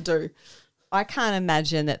difficult to do. I can't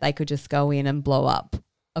imagine that they could just go in and blow up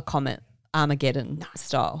a comet Armageddon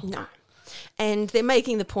style. No. And they're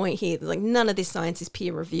making the point here that like none of this science is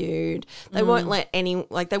peer reviewed. They won't let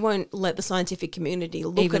they won't let the scientific community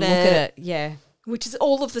look at it. Yeah. Which is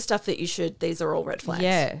all of the stuff that these are all red flags.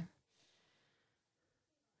 Yeah.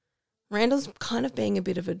 Randall's kind of being a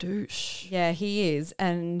bit of a douche. Yeah, he is.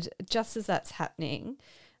 And just as that's happening,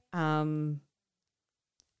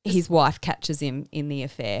 his wife catches him in the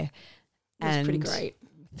affair. That's pretty great.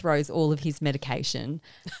 Throws all of his medication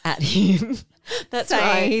at him. That's so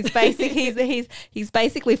right. He's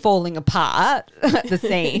basically falling apart at the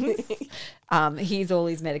seams. Here's all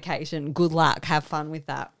his medication. Good luck. Have fun with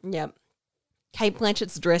that. Yep. Kate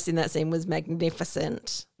Blanchett's dress in that scene was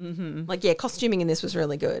magnificent. Mm-hmm. Like, yeah, costuming in this was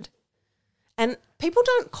really good. And people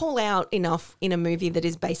don't call out enough in a movie that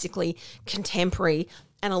is basically contemporary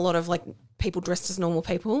and a lot of like people dressed as normal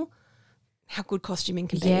people. How good costuming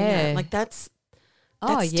can be in that. Like that's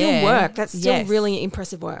still work. That's still really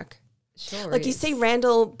impressive work. Sure. Like you see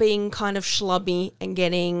Randall being kind of schlubby and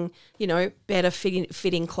getting, you know, better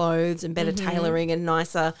fitting clothes and better tailoring and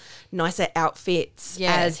nicer outfits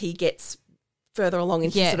as he gets further along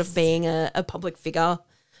into sort of being a public figure.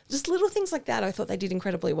 Just little things like that I thought they did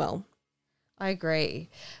incredibly well. I agree.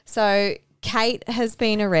 So Kate has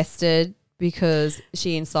been arrested because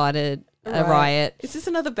she incited a riot. Is this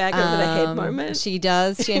another bag over the head moment? She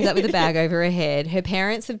does. She ends up with a bag over her head. Her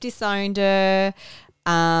parents have disowned her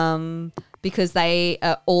because they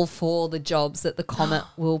are all for the jobs that the comet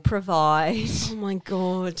will provide. Oh, my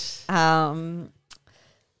God.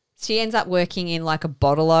 She ends up working in like a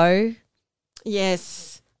bottle-o.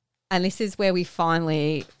 Yes. And this is where we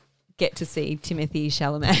finally get to see Timothée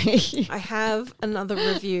Chalamet. I have another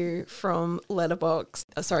review from Letterboxd.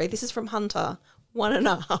 Oh, sorry, this is from Hunter.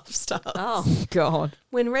 1.5 stars. Oh, God.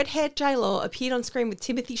 When red-haired J-Law appeared on screen with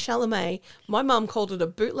Timothée Chalamet, my mum called it a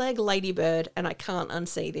bootleg ladybird, and I can't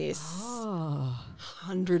unsee this. Oh.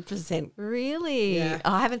 100%. Really? Yeah.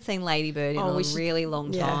 I haven't seen Ladybird in a really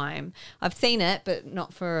long time. I've seen it, but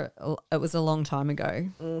not for – it was a long time ago.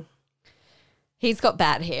 Mm. He's got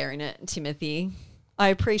bad hair in it, Timothy. I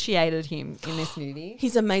appreciated him in this movie.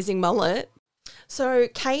 His amazing mullet. So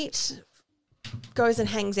Kate goes and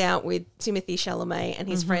hangs out with Timothy Chalamet and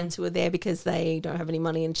his friends who are there because they don't have any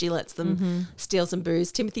money, and she lets them steal some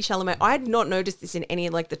booze. Timothy Chalamet, I had not noticed this in any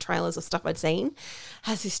of like the trailers or stuff I'd seen,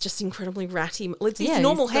 has this just incredibly ratty, it's his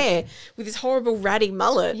normal hair with this horrible ratty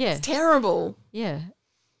mullet. Yeah. It's terrible. Yeah.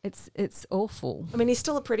 It's awful. I mean, he's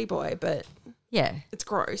still a pretty boy, but Yeah. it's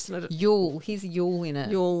gross. And Yule. He's Yule in it.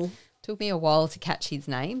 you'll Took me a while to catch his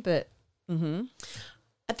name, but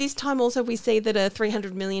At this time, also, we see that a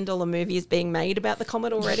 $300 million movie is being made about the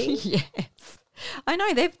comet already. yes. I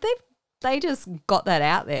know. They just got that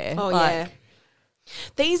out there. Oh, Like, yeah.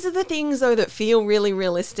 These are the things, though, that feel really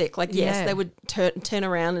realistic. Like, yes, Yeah. they would turn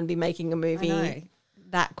around and be making a I movie. know.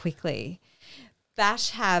 That quickly.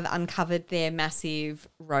 Bash have uncovered their massive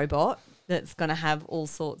robot that's going to have all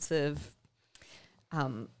sorts of,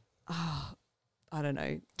 I don't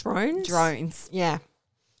know, drones Yeah.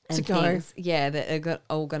 and to go. things. Yeah, that are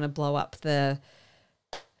all going to blow up the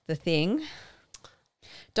thing.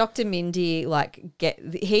 Dr. Mindy,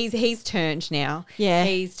 he's turned now. Yeah.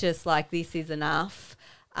 He's just like, this is enough.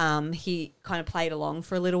 He kind of played along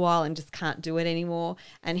for a little while and just can't do it anymore.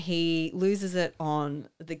 And he loses it on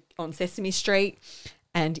Sesame Street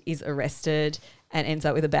and is arrested and ends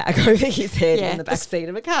up with a bag over his head Yeah. in the back seat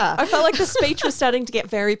of a car. I felt like the speech was starting to get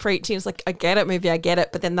very preachy. It was like, I get it, movie, I get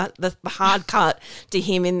it. But then the hard cut to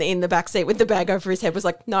him in the back seat with the bag over his head was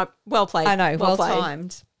like, no, well played. I know, well played.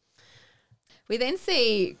 timed. We then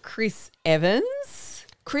see Chris Evans.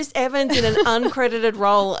 Chris Evans in an uncredited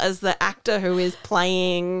role as the actor who is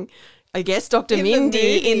playing, I guess, Dr. In the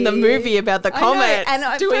Mindy in the movie. movie about the I know, comet,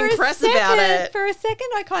 and doing for a press second- about it. For a second,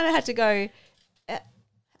 I kind of had to go,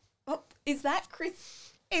 is that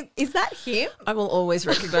Chris? Is that him? I will always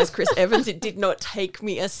recognise Chris Evans. It did not take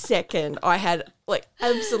me a second. I had like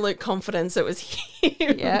absolute confidence it was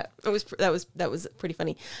him. Yeah. that was pretty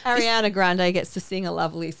funny. Ariana Grande gets to sing a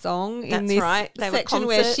lovely song in That's this right. They have a section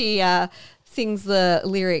where concert. she sings the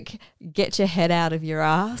lyric, "Get your head out of your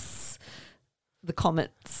ass. The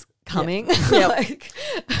comet's coming." Yep. Like,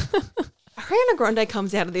 Ariana Grande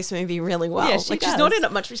comes out of this movie really well. Yeah, she she's not does. in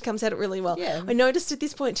it much, but she comes out of it really well. Yeah. I noticed at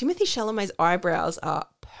this point, Timothy Chalamet's eyebrows are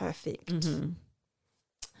perfect. Mm-hmm.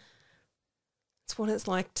 It's what it's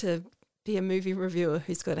like to be a movie reviewer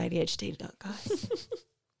who's got ADHD, guys.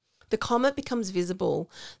 The comet becomes visible.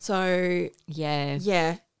 So, yeah.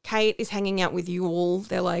 yeah, Kate is hanging out with Yule.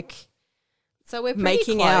 They're like, So we're pretty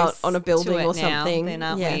making close out on a building to it or now, something. then,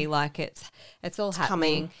 aren't Yeah. we? Like it's all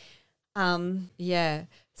coming. happening. Yeah.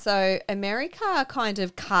 So America kind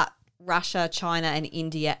of cut Russia, China, and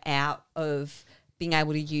India out of being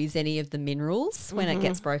able to use any of the minerals when it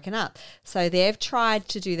gets broken up. So they've tried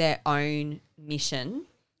to do their own mission,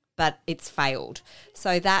 but it's failed.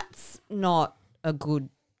 So that's not a good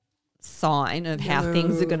sign of how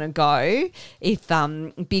things are going to go if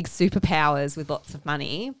big superpowers with lots of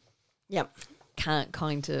money Yep. can't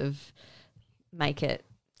kind of make it.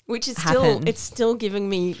 Which is happen. it's still giving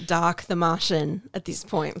me Dark the Martian at this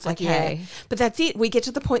point. It's like, Okay. yeah. But that's it. We get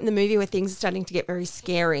to the point in the movie where things are starting to get very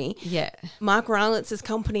scary. Yeah. Mark Rylance's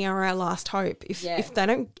company are our last hope. If Yeah. if they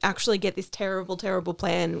don't actually get this terrible, terrible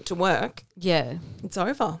plan to work, Yeah. it's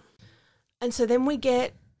over. And so then we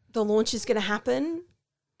get the launch is going to happen.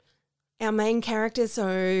 Our main characters,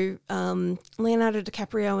 so Leonardo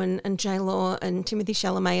DiCaprio and J-Law and Timothy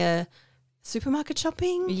Chalamet are supermarket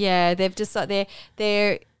shopping. Yeah, they've just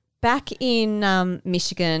they're back in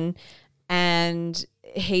Michigan, and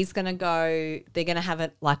he's gonna go. They're gonna have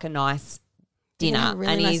a nice dinner, Yeah,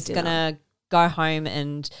 really and nice he's dinner. gonna go home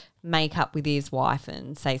and make up with his wife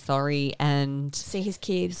and say sorry and See his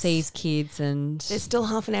kids. see his kids. And There's still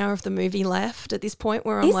half an hour of the movie left at this point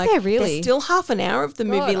where I'm Is like, there really? There's still half an hour of the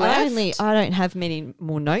movie God, left. I don't have many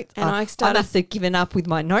more notes. And I I started- must have given up with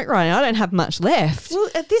my note writing. I don't have much left. Well,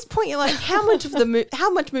 at this point, you're like, how much of the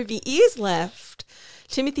how much movie is left?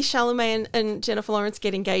 Timothy Chalamet and Jennifer Lawrence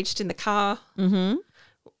get engaged in the car.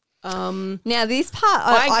 Now this part,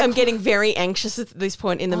 I'm getting very anxious at this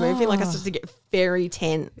point in the movie. Like I started to get very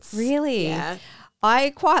tense. Really? Yeah.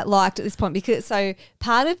 I quite liked at this point because so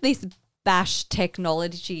part of this Bash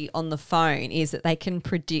technology on the phone is that they can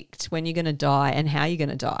predict when you're going to die and how you're going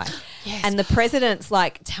to die. Yes. And the president's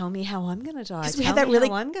like, tell me how I'm going to die. Because we Tell had that me really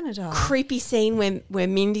how I'm going to die. creepy scene where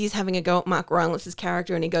Mindy's having a go at Mark Rylance's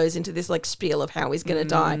character and he goes into this like spiel of how he's going to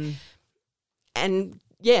die. And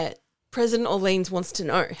yeah, President Orleans wants to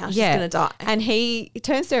know how she's going to die. And he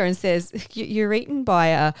turns to her and says, you're eaten by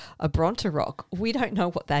a Bronteroc. We don't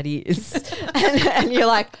know what that is. and you're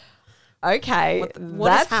like, okay, What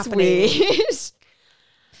is that's happening? weird.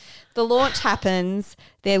 The launch happens.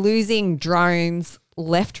 They're losing drones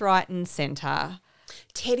left, right and centre.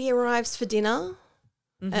 Teddy arrives for dinner.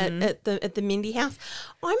 at the Mindy house.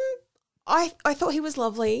 I thought he was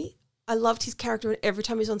lovely. I loved his character every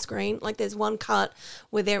time he's on screen. Like there's one cut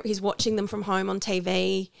where he's watching them from home on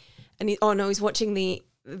TV, and he's watching the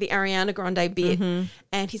Ariana Grande bit,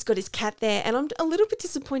 and he's got his cat there. And I'm a little bit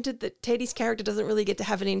disappointed that Teddy's character doesn't really get to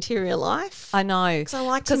have an interior life. I know. Because I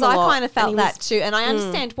liked him a I lot, kind of felt and that too. And I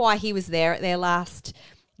understand why he was there at their last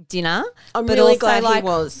dinner. I'm but really also, glad like, he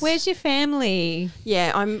was. Where's your family?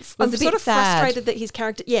 Yeah, I'm a sort bit of sad. frustrated that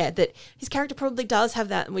his character probably does have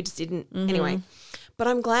that, and we just didn't anyway. But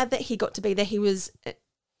I'm glad that he got to be there. He was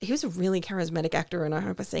a really charismatic actor, and I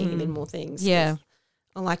hope I see him in more things. Yeah.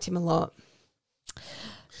 I liked him a lot.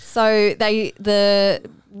 So the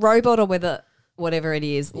robot or whatever it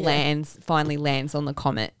is finally lands on the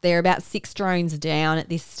comet. They're about 6 drones down at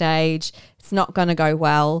this stage. It's not going to go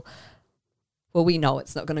well. Well, we know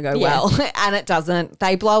it's not going to go well, and it doesn't.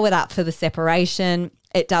 They blow it up for the separation.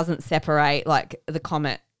 It doesn't separate. Like the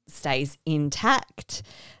comet stays intact.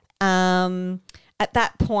 At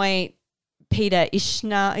that point, Peter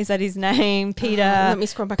Ishna, is that his name? Peter. Let me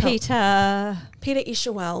scroll back up. Peter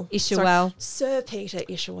Isherwell. Sorry, Sir Peter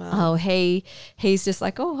Isherwell. Oh, he's just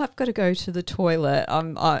like, oh, I've got to go to the toilet,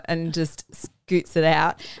 and just scoots it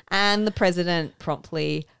out, and the president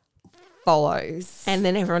promptly follows. And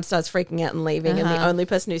then everyone starts freaking out and leaving, and the only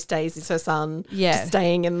person who stays is her son. Yeah. Just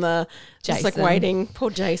staying in just like Jason. waiting.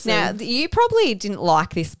 Poor Jason. Now, you probably didn't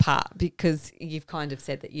like this part because you've kind of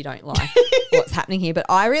said that you don't like what's happening here, but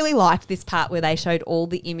I really liked this part where they showed all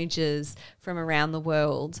the images from around the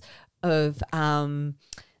world of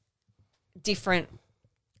different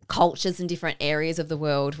cultures and different areas of the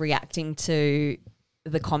world reacting to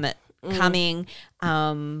the comet coming,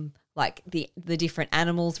 like the different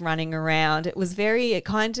animals running around. It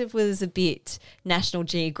kind of was a bit National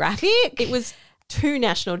Geographic. it was too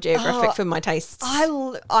National Geographic for my tastes.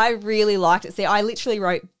 I really liked it. See, I literally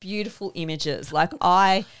wrote beautiful images. Like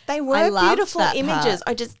They were loved beautiful that images. part.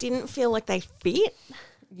 I just didn't feel like they fit.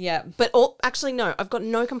 Yeah. But actually, no, I've got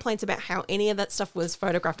no complaints about how any of that stuff was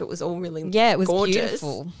photographed. It was all really Yeah, it was gorgeous.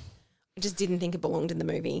 beautiful. I just didn't think it belonged in the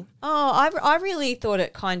movie. Oh, I really thought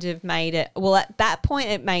it kind of made it, well, at that point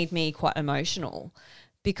it made me quite emotional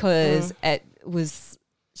because it was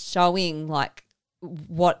showing like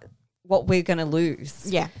what we're going to lose.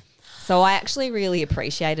 Yeah. So I actually really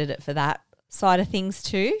appreciated it for that side of things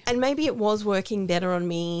too. And maybe it was working better on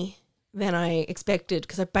me than I expected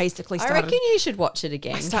because I basically started... I reckon you should watch it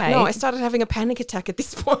again, I started having a panic attack at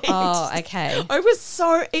this point. Oh, okay.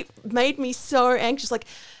 It made me so anxious. Like,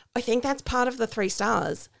 I think that's part of the 3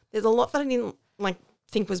 stars. There's a lot that I didn't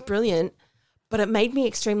think was brilliant, but it made me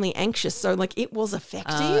extremely anxious. So it was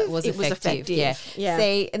effective. It was effective. Yeah.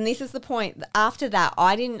 See, and this is the point. After that,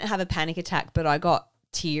 I didn't have a panic attack, but I got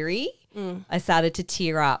teary. I started to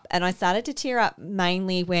tear up, and I started to tear up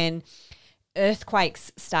mainly when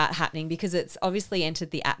earthquakes start happening because it's obviously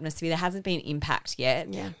entered the atmosphere. There hasn't been impact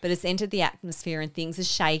yet, but it's entered the atmosphere and things are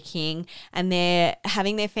shaking, and they're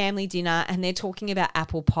having their family dinner and they're talking about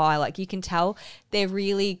apple pie. Like you can tell they're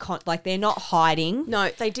really they're not hiding. No,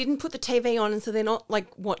 they didn't put the TV on, and so they're not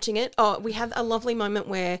watching it. Oh, we have a lovely moment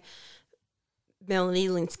where Melanie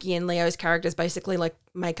Linsky and Leo's characters basically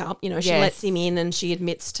make up. She lets him in and she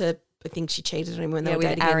admits to, I think she cheated on him when they were with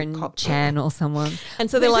dating Aaron Chan or someone. And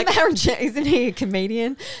so they're like, Aaron Chan, isn't he a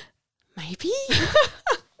comedian? Maybe.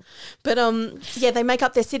 But they make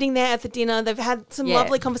up. They're sitting there at the dinner. They've had some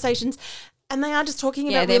lovely conversations, and they are just talking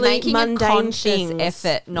about they're really making mundane a conscious things.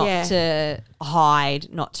 effort not to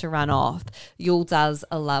hide, not to run off. Yul does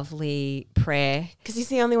a lovely prayer because he's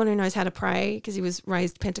the only one who knows how to pray because he was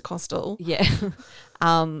raised Pentecostal. Yeah.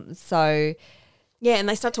 So. Yeah, and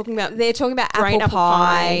they start talking about... They're talking about apple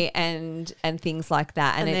pie and things like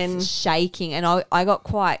that, and it's shaking. And I got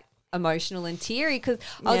quite emotional and teary because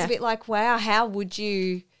I was a bit like, wow, how would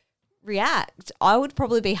you react? I would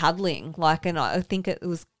probably be huddling. And I think it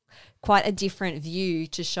was quite a different view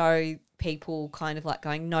to show people kind of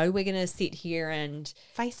going, no, we're going to sit here and...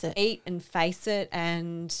 face it. Eat and face it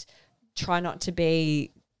and try not to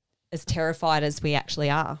be as terrified as we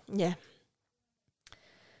actually are. Yeah.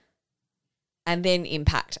 And then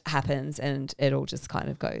impact happens and it all just kind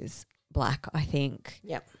of goes black, I think.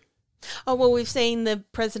 Yep. Oh, well, we've seen the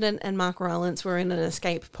president and Mark Rylance were in an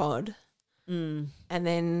escape pod. And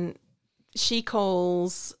then she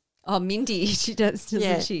calls... Oh, Mindy, she does,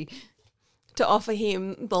 doesn't she? To offer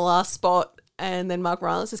him the last spot. And then Mark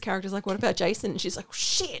Rylance's character's like, what about Jason? And she's like, oh,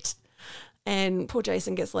 shit. And poor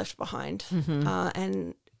Jason gets left behind.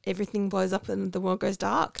 And everything blows up and the world goes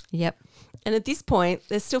dark. Yep. And at this point,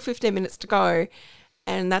 there's still 15 minutes to go,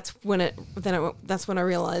 and that's when I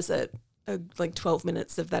realised that like 12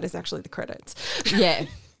 minutes of that is actually the credits. Yeah.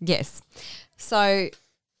 Yes. So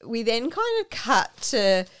we then kind of cut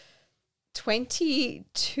to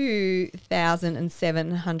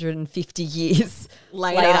 22,750 years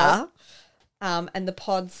later. And the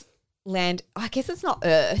pods land, I guess it's not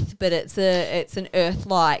Earth, but it's an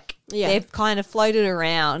Earth-like. Yeah. They've kind of floated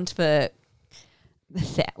around for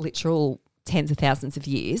literal tens of thousands of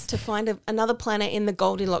years. To find another planet in the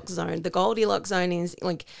Goldilocks zone. The Goldilocks zone is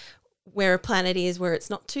like where a planet is where it's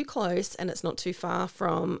not too close and it's not too far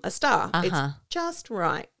from a star. It's just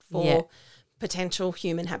right for potential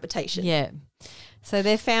human habitation. Yeah. So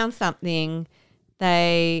they found something.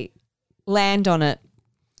 They land on it.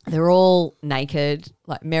 They're all naked.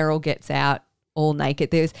 Like Meryl gets out all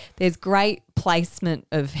naked. There's great placement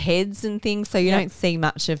of heads and things, so you don't see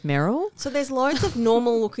much of Meryl. So there's loads of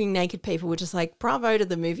normal-looking naked people, which is like bravo to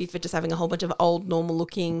the movie for just having a whole bunch of old,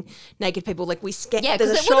 normal-looking naked people. Like we sketch. Yeah,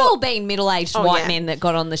 because it would all been middle-aged white men that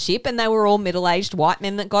got on the ship, and they were all middle-aged white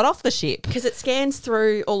men that got off the ship. Because it scans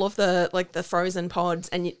through all of the frozen pods,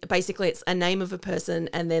 and basically it's a name of a person,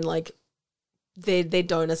 and then like their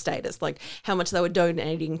donor status, like how much they were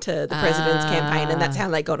donating to the president's campaign, and that's how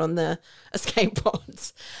they got on the escape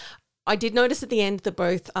pods. I did notice at the end that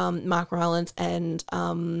both Mark Rylance and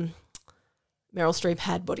Meryl Streep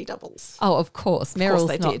had body doubles. Oh, of course. Meryl's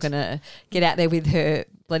not going to get out there with her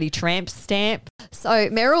bloody tramp stamp. So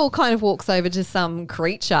Meryl kind of walks over to some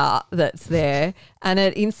creature that's there, and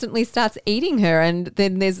it instantly starts eating her. And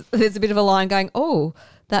then there's a bit of a line going, oh,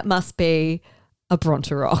 that must be a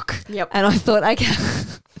Bronteroc. Yep. And I thought, okay.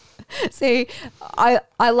 See,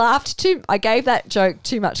 I laughed I gave that joke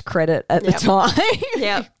too much credit at the time.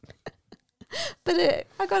 Yeah. But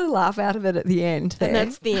I got a laugh out of it at the end there. And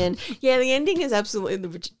that's the end. Yeah, the ending is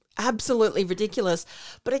absolutely ridiculous.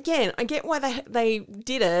 But again, I get why they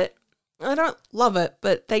did it. I don't love it,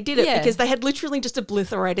 but they did it because they had literally just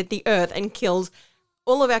obliterated the Earth and killed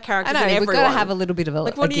all of our characters and everyone. We've got to have a little bit of a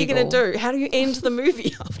like, what are you going to do? How do you end the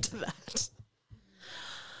movie after that?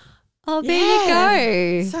 Oh, there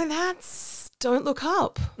you go. So that's Don't Look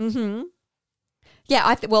Up. Mm-hmm. Yeah,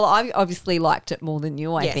 I obviously liked it more than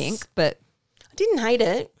you, I think, but I didn't hate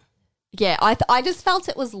it. Yeah, I just felt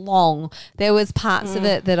it was long. There was parts of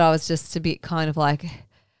it that I was just a bit kind of like,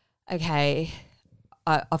 okay,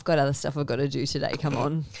 I've got other stuff I've got to do today. Come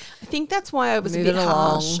on. I think that's why I was a bit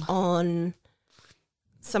harsh on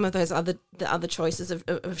some of those the other choices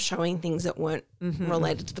of showing things that weren't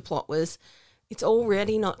related to the plot. Was it's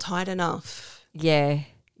already not tight enough. Yeah.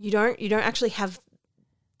 You don't actually have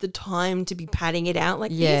the time to be padding it out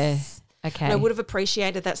like this. Okay. And I would have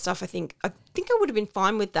appreciated that stuff. I think I would have been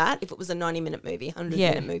fine with that if it was a 90-minute movie,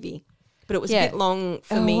 100-minute movie. But it was a bit long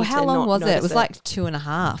for me. How long was it? It was like 2.5,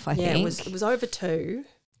 I think. Yeah, it was over 2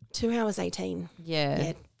 hours 18.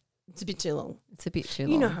 Yeah. It's a bit too long. It's a bit too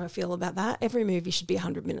long. You know how I feel about that. Every movie should be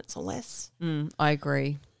 100 minutes or less. I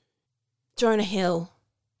agree. Jonah Hill,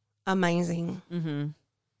 amazing. Mm-hmm.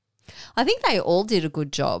 I think they all did a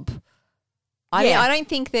good job. I don't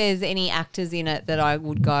think there's any actors in it that I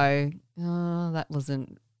would go, oh, that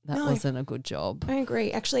wasn't a good job. I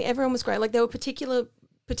agree. Actually, everyone was great. Like there were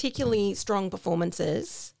particularly strong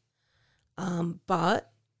performances, but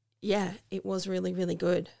yeah, it was really, really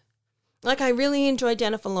good. Like I really enjoyed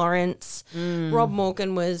Jennifer Lawrence. Rob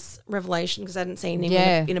Morgan was revelation because I hadn't seen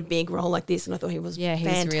him in a big role like this, and I thought he was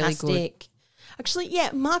fantastic. Really good. Actually,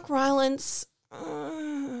 Mark Rylance.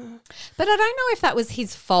 But I don't know if that was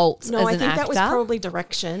his fault as an actor. No, I think that was probably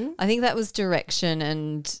direction. I think that was direction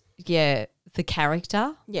and, the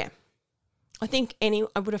character. Yeah. I think I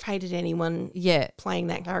would have hated anyone playing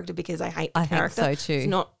that character because I hate the character. I think so too. It's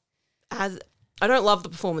not as – I don't love the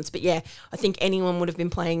performance, but I think anyone would have been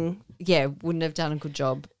playing – wouldn't have done a good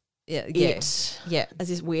job. As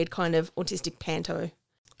this weird kind of autistic panto.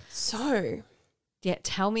 So –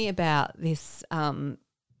 tell me about this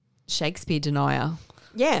Shakespeare denier.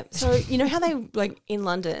 Yeah, so you know how they in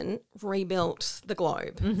London rebuilt the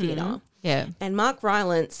Globe Theatre. Yeah, and Mark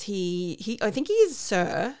Rylance, he I think he is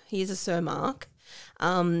Sir. He is a Sir Mark.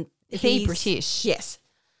 Is he British? Yes.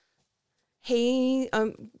 He.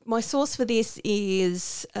 My source for this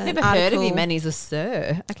is never heard of him, and he's a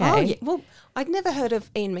Sir. Okay. Oh yeah. Well, I'd never heard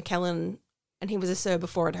of Ian McKellen, and he was a Sir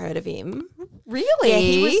before I'd heard of him. Really? Yeah,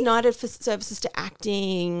 he was knighted for services to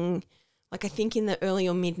acting. Like I think in the early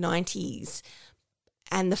or mid 90s.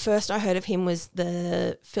 And the first I heard of him was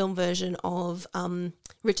the film version of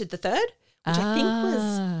Richard III, which I think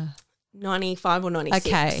was 95 or 96.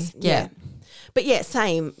 Okay, yeah. But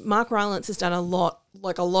same. Mark Rylance has done a lot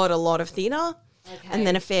of theatre and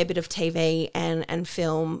then a fair bit of TV and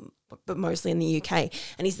film, but mostly in the UK.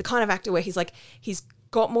 And he's the kind of actor where he's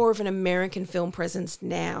got more of an American film presence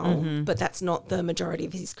now, but that's not the majority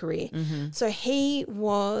of his career. So he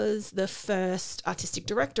was the first artistic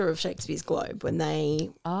director of Shakespeare's Globe when they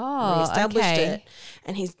reestablished it.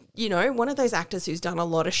 And he's, you know, one of those actors who's done a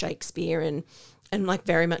lot of Shakespeare and like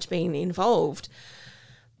very much been involved.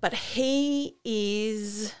 But he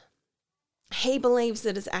believes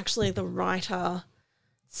that it's actually the writer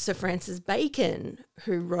Sir Francis Bacon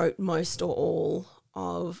who wrote most or all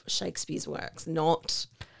of Shakespeare's works, not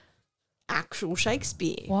actual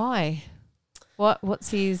Shakespeare. Why?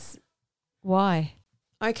 What's his why?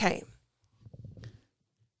 Okay.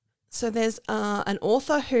 So there's an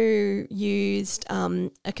author who used a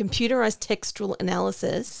computerized textual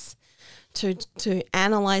analysis to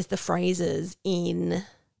analyze the phrases in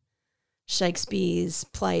Shakespeare's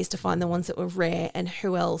plays to find the ones that were rare and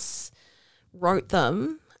who else wrote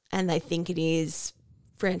them, and they think it is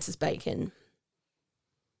Francis Bacon.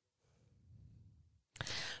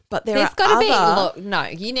 But there's got to be, look, no,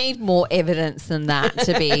 you need more evidence than that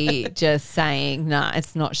to be just saying, no,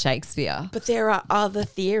 it's not Shakespeare. But there are other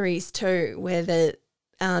theories too, where there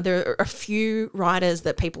are a few writers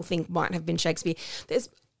that people think might have been Shakespeare.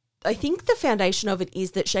 I think the foundation of it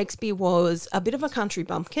is that Shakespeare was a bit of a country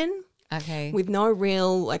bumpkin. Okay. With no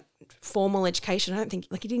real like formal education. I don't think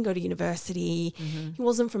he didn't go to university. He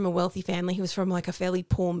wasn't from a wealthy family. He was from like a fairly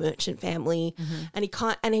poor merchant family. And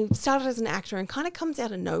he started as an actor and kind of comes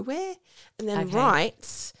out of nowhere and then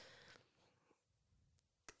writes,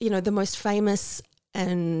 you know, the most famous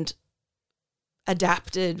and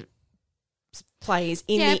adapted plays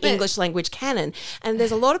in the English language canon. And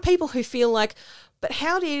there's a lot of people who feel like, but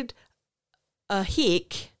how did a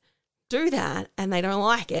hick do that? And they don't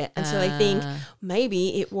like it. And so they think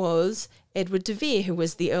maybe it was Edward de Vere, who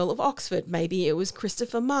was the Earl of Oxford. Maybe it was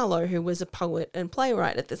Christopher Marlowe, who was a poet and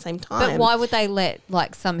playwright at the same time. But why would they let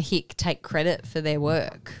like some hick take credit for their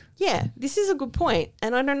work? Yeah, this is a good point.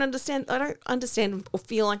 And I don't understand or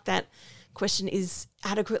feel like that question is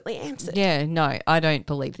adequately answered. Yeah, no, I don't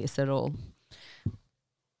believe this at all.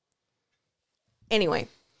 Anyway,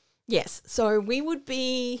 yes. So we would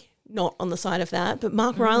be not on the side of that, but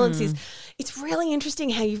Mark Rylance is, it's really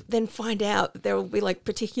interesting how you then find out that there will be like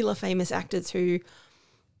particular famous actors who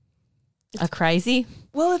are crazy.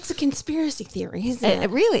 Well, it's a conspiracy theory, isn't it?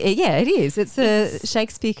 Really? Yeah, it is. It's a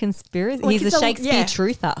Shakespeare conspiracy. Like he's a Shakespeare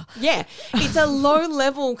truther. Yeah. It's a low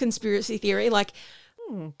level conspiracy theory. Like,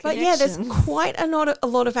 but yeah, there's quite a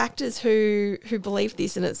lot of actors who believe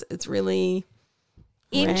this, and it's really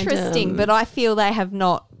interesting. random. But I feel they have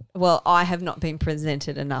not. Well, I have not been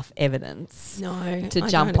presented enough evidence to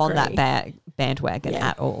jump on that bandwagon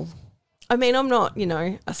at all. I mean, I'm not, you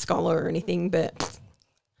know, a scholar or anything, but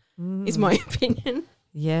is my opinion.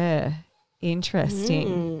 Yeah,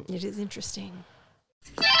 interesting. It is interesting.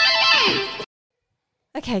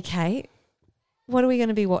 Okay, Kate, what are we going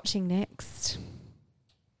to be watching next?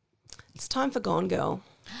 It's time for Gone Girl.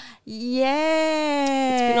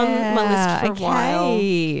 Yeah. It's been on my list for a while.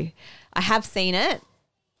 I have seen it.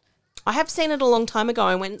 I have seen it a long time ago.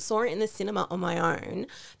 I went and saw it in the cinema on my own.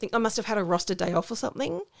 I think I must have had a roster day off or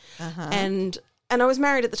something. And I was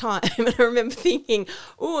married at the time. And I remember thinking,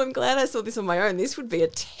 oh, I'm glad I saw this on my own. This would be a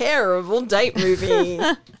terrible date movie.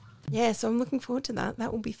 Yeah, so I'm looking forward to that.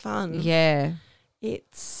 That will be fun. Yeah.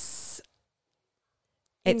 It's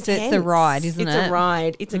a ride, isn't it? It's a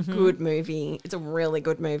ride. It's a good movie. It's a really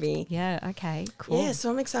good movie. Yeah, okay, cool. Yeah, so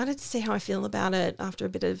I'm excited to see how I feel about it after a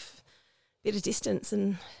bit of distance.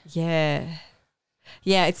 And yeah,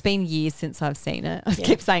 it's been years since I've seen it. I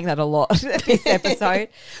keep saying that a lot this episode.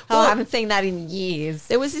 I haven't seen that in years.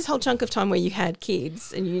 There was this whole chunk of time where you had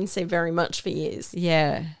kids and you didn't see very much for years.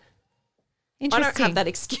 Yeah. Interesting. I don't have that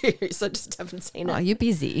excuse. I just haven't seen it. Oh, you're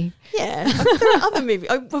busy. Yeah. There are other movies.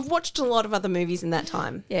 I've watched a lot of other movies in that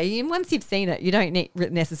time. Yeah, once you've seen it, you don't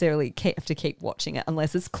necessarily have to keep watching it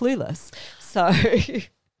unless it's Clueless. So,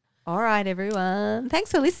 all right, everyone. Thanks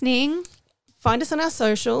for listening. Find us on our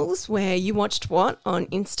socials where You Watched What on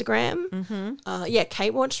Instagram.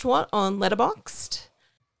 Kate Watched What on Letterboxd.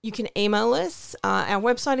 You can email us. Our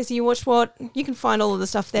website is You Watched What. You can find all of the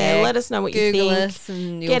stuff there. Yeah, Let us know what Google you think. us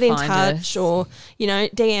and you'll Get in find touch us. or,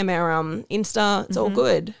 DM our Insta. It's all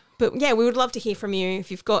good. But yeah, we would love to hear from you.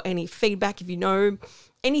 If you've got any feedback, if you know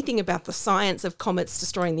anything about the science of comets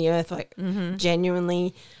destroying the Earth,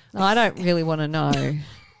 genuinely. I don't really want to know.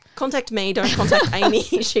 Contact me. Don't contact Amy.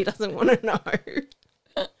 She doesn't want to know.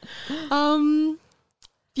 If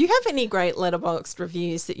you have any great Letterboxd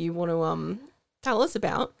reviews that you want to tell us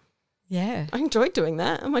about, Yeah. I enjoyed doing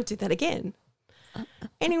that. I might do that again.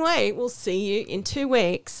 Anyway, we'll see you in 2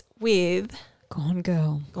 weeks with Gone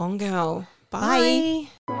Girl. Gone Girl. Bye.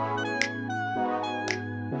 Bye.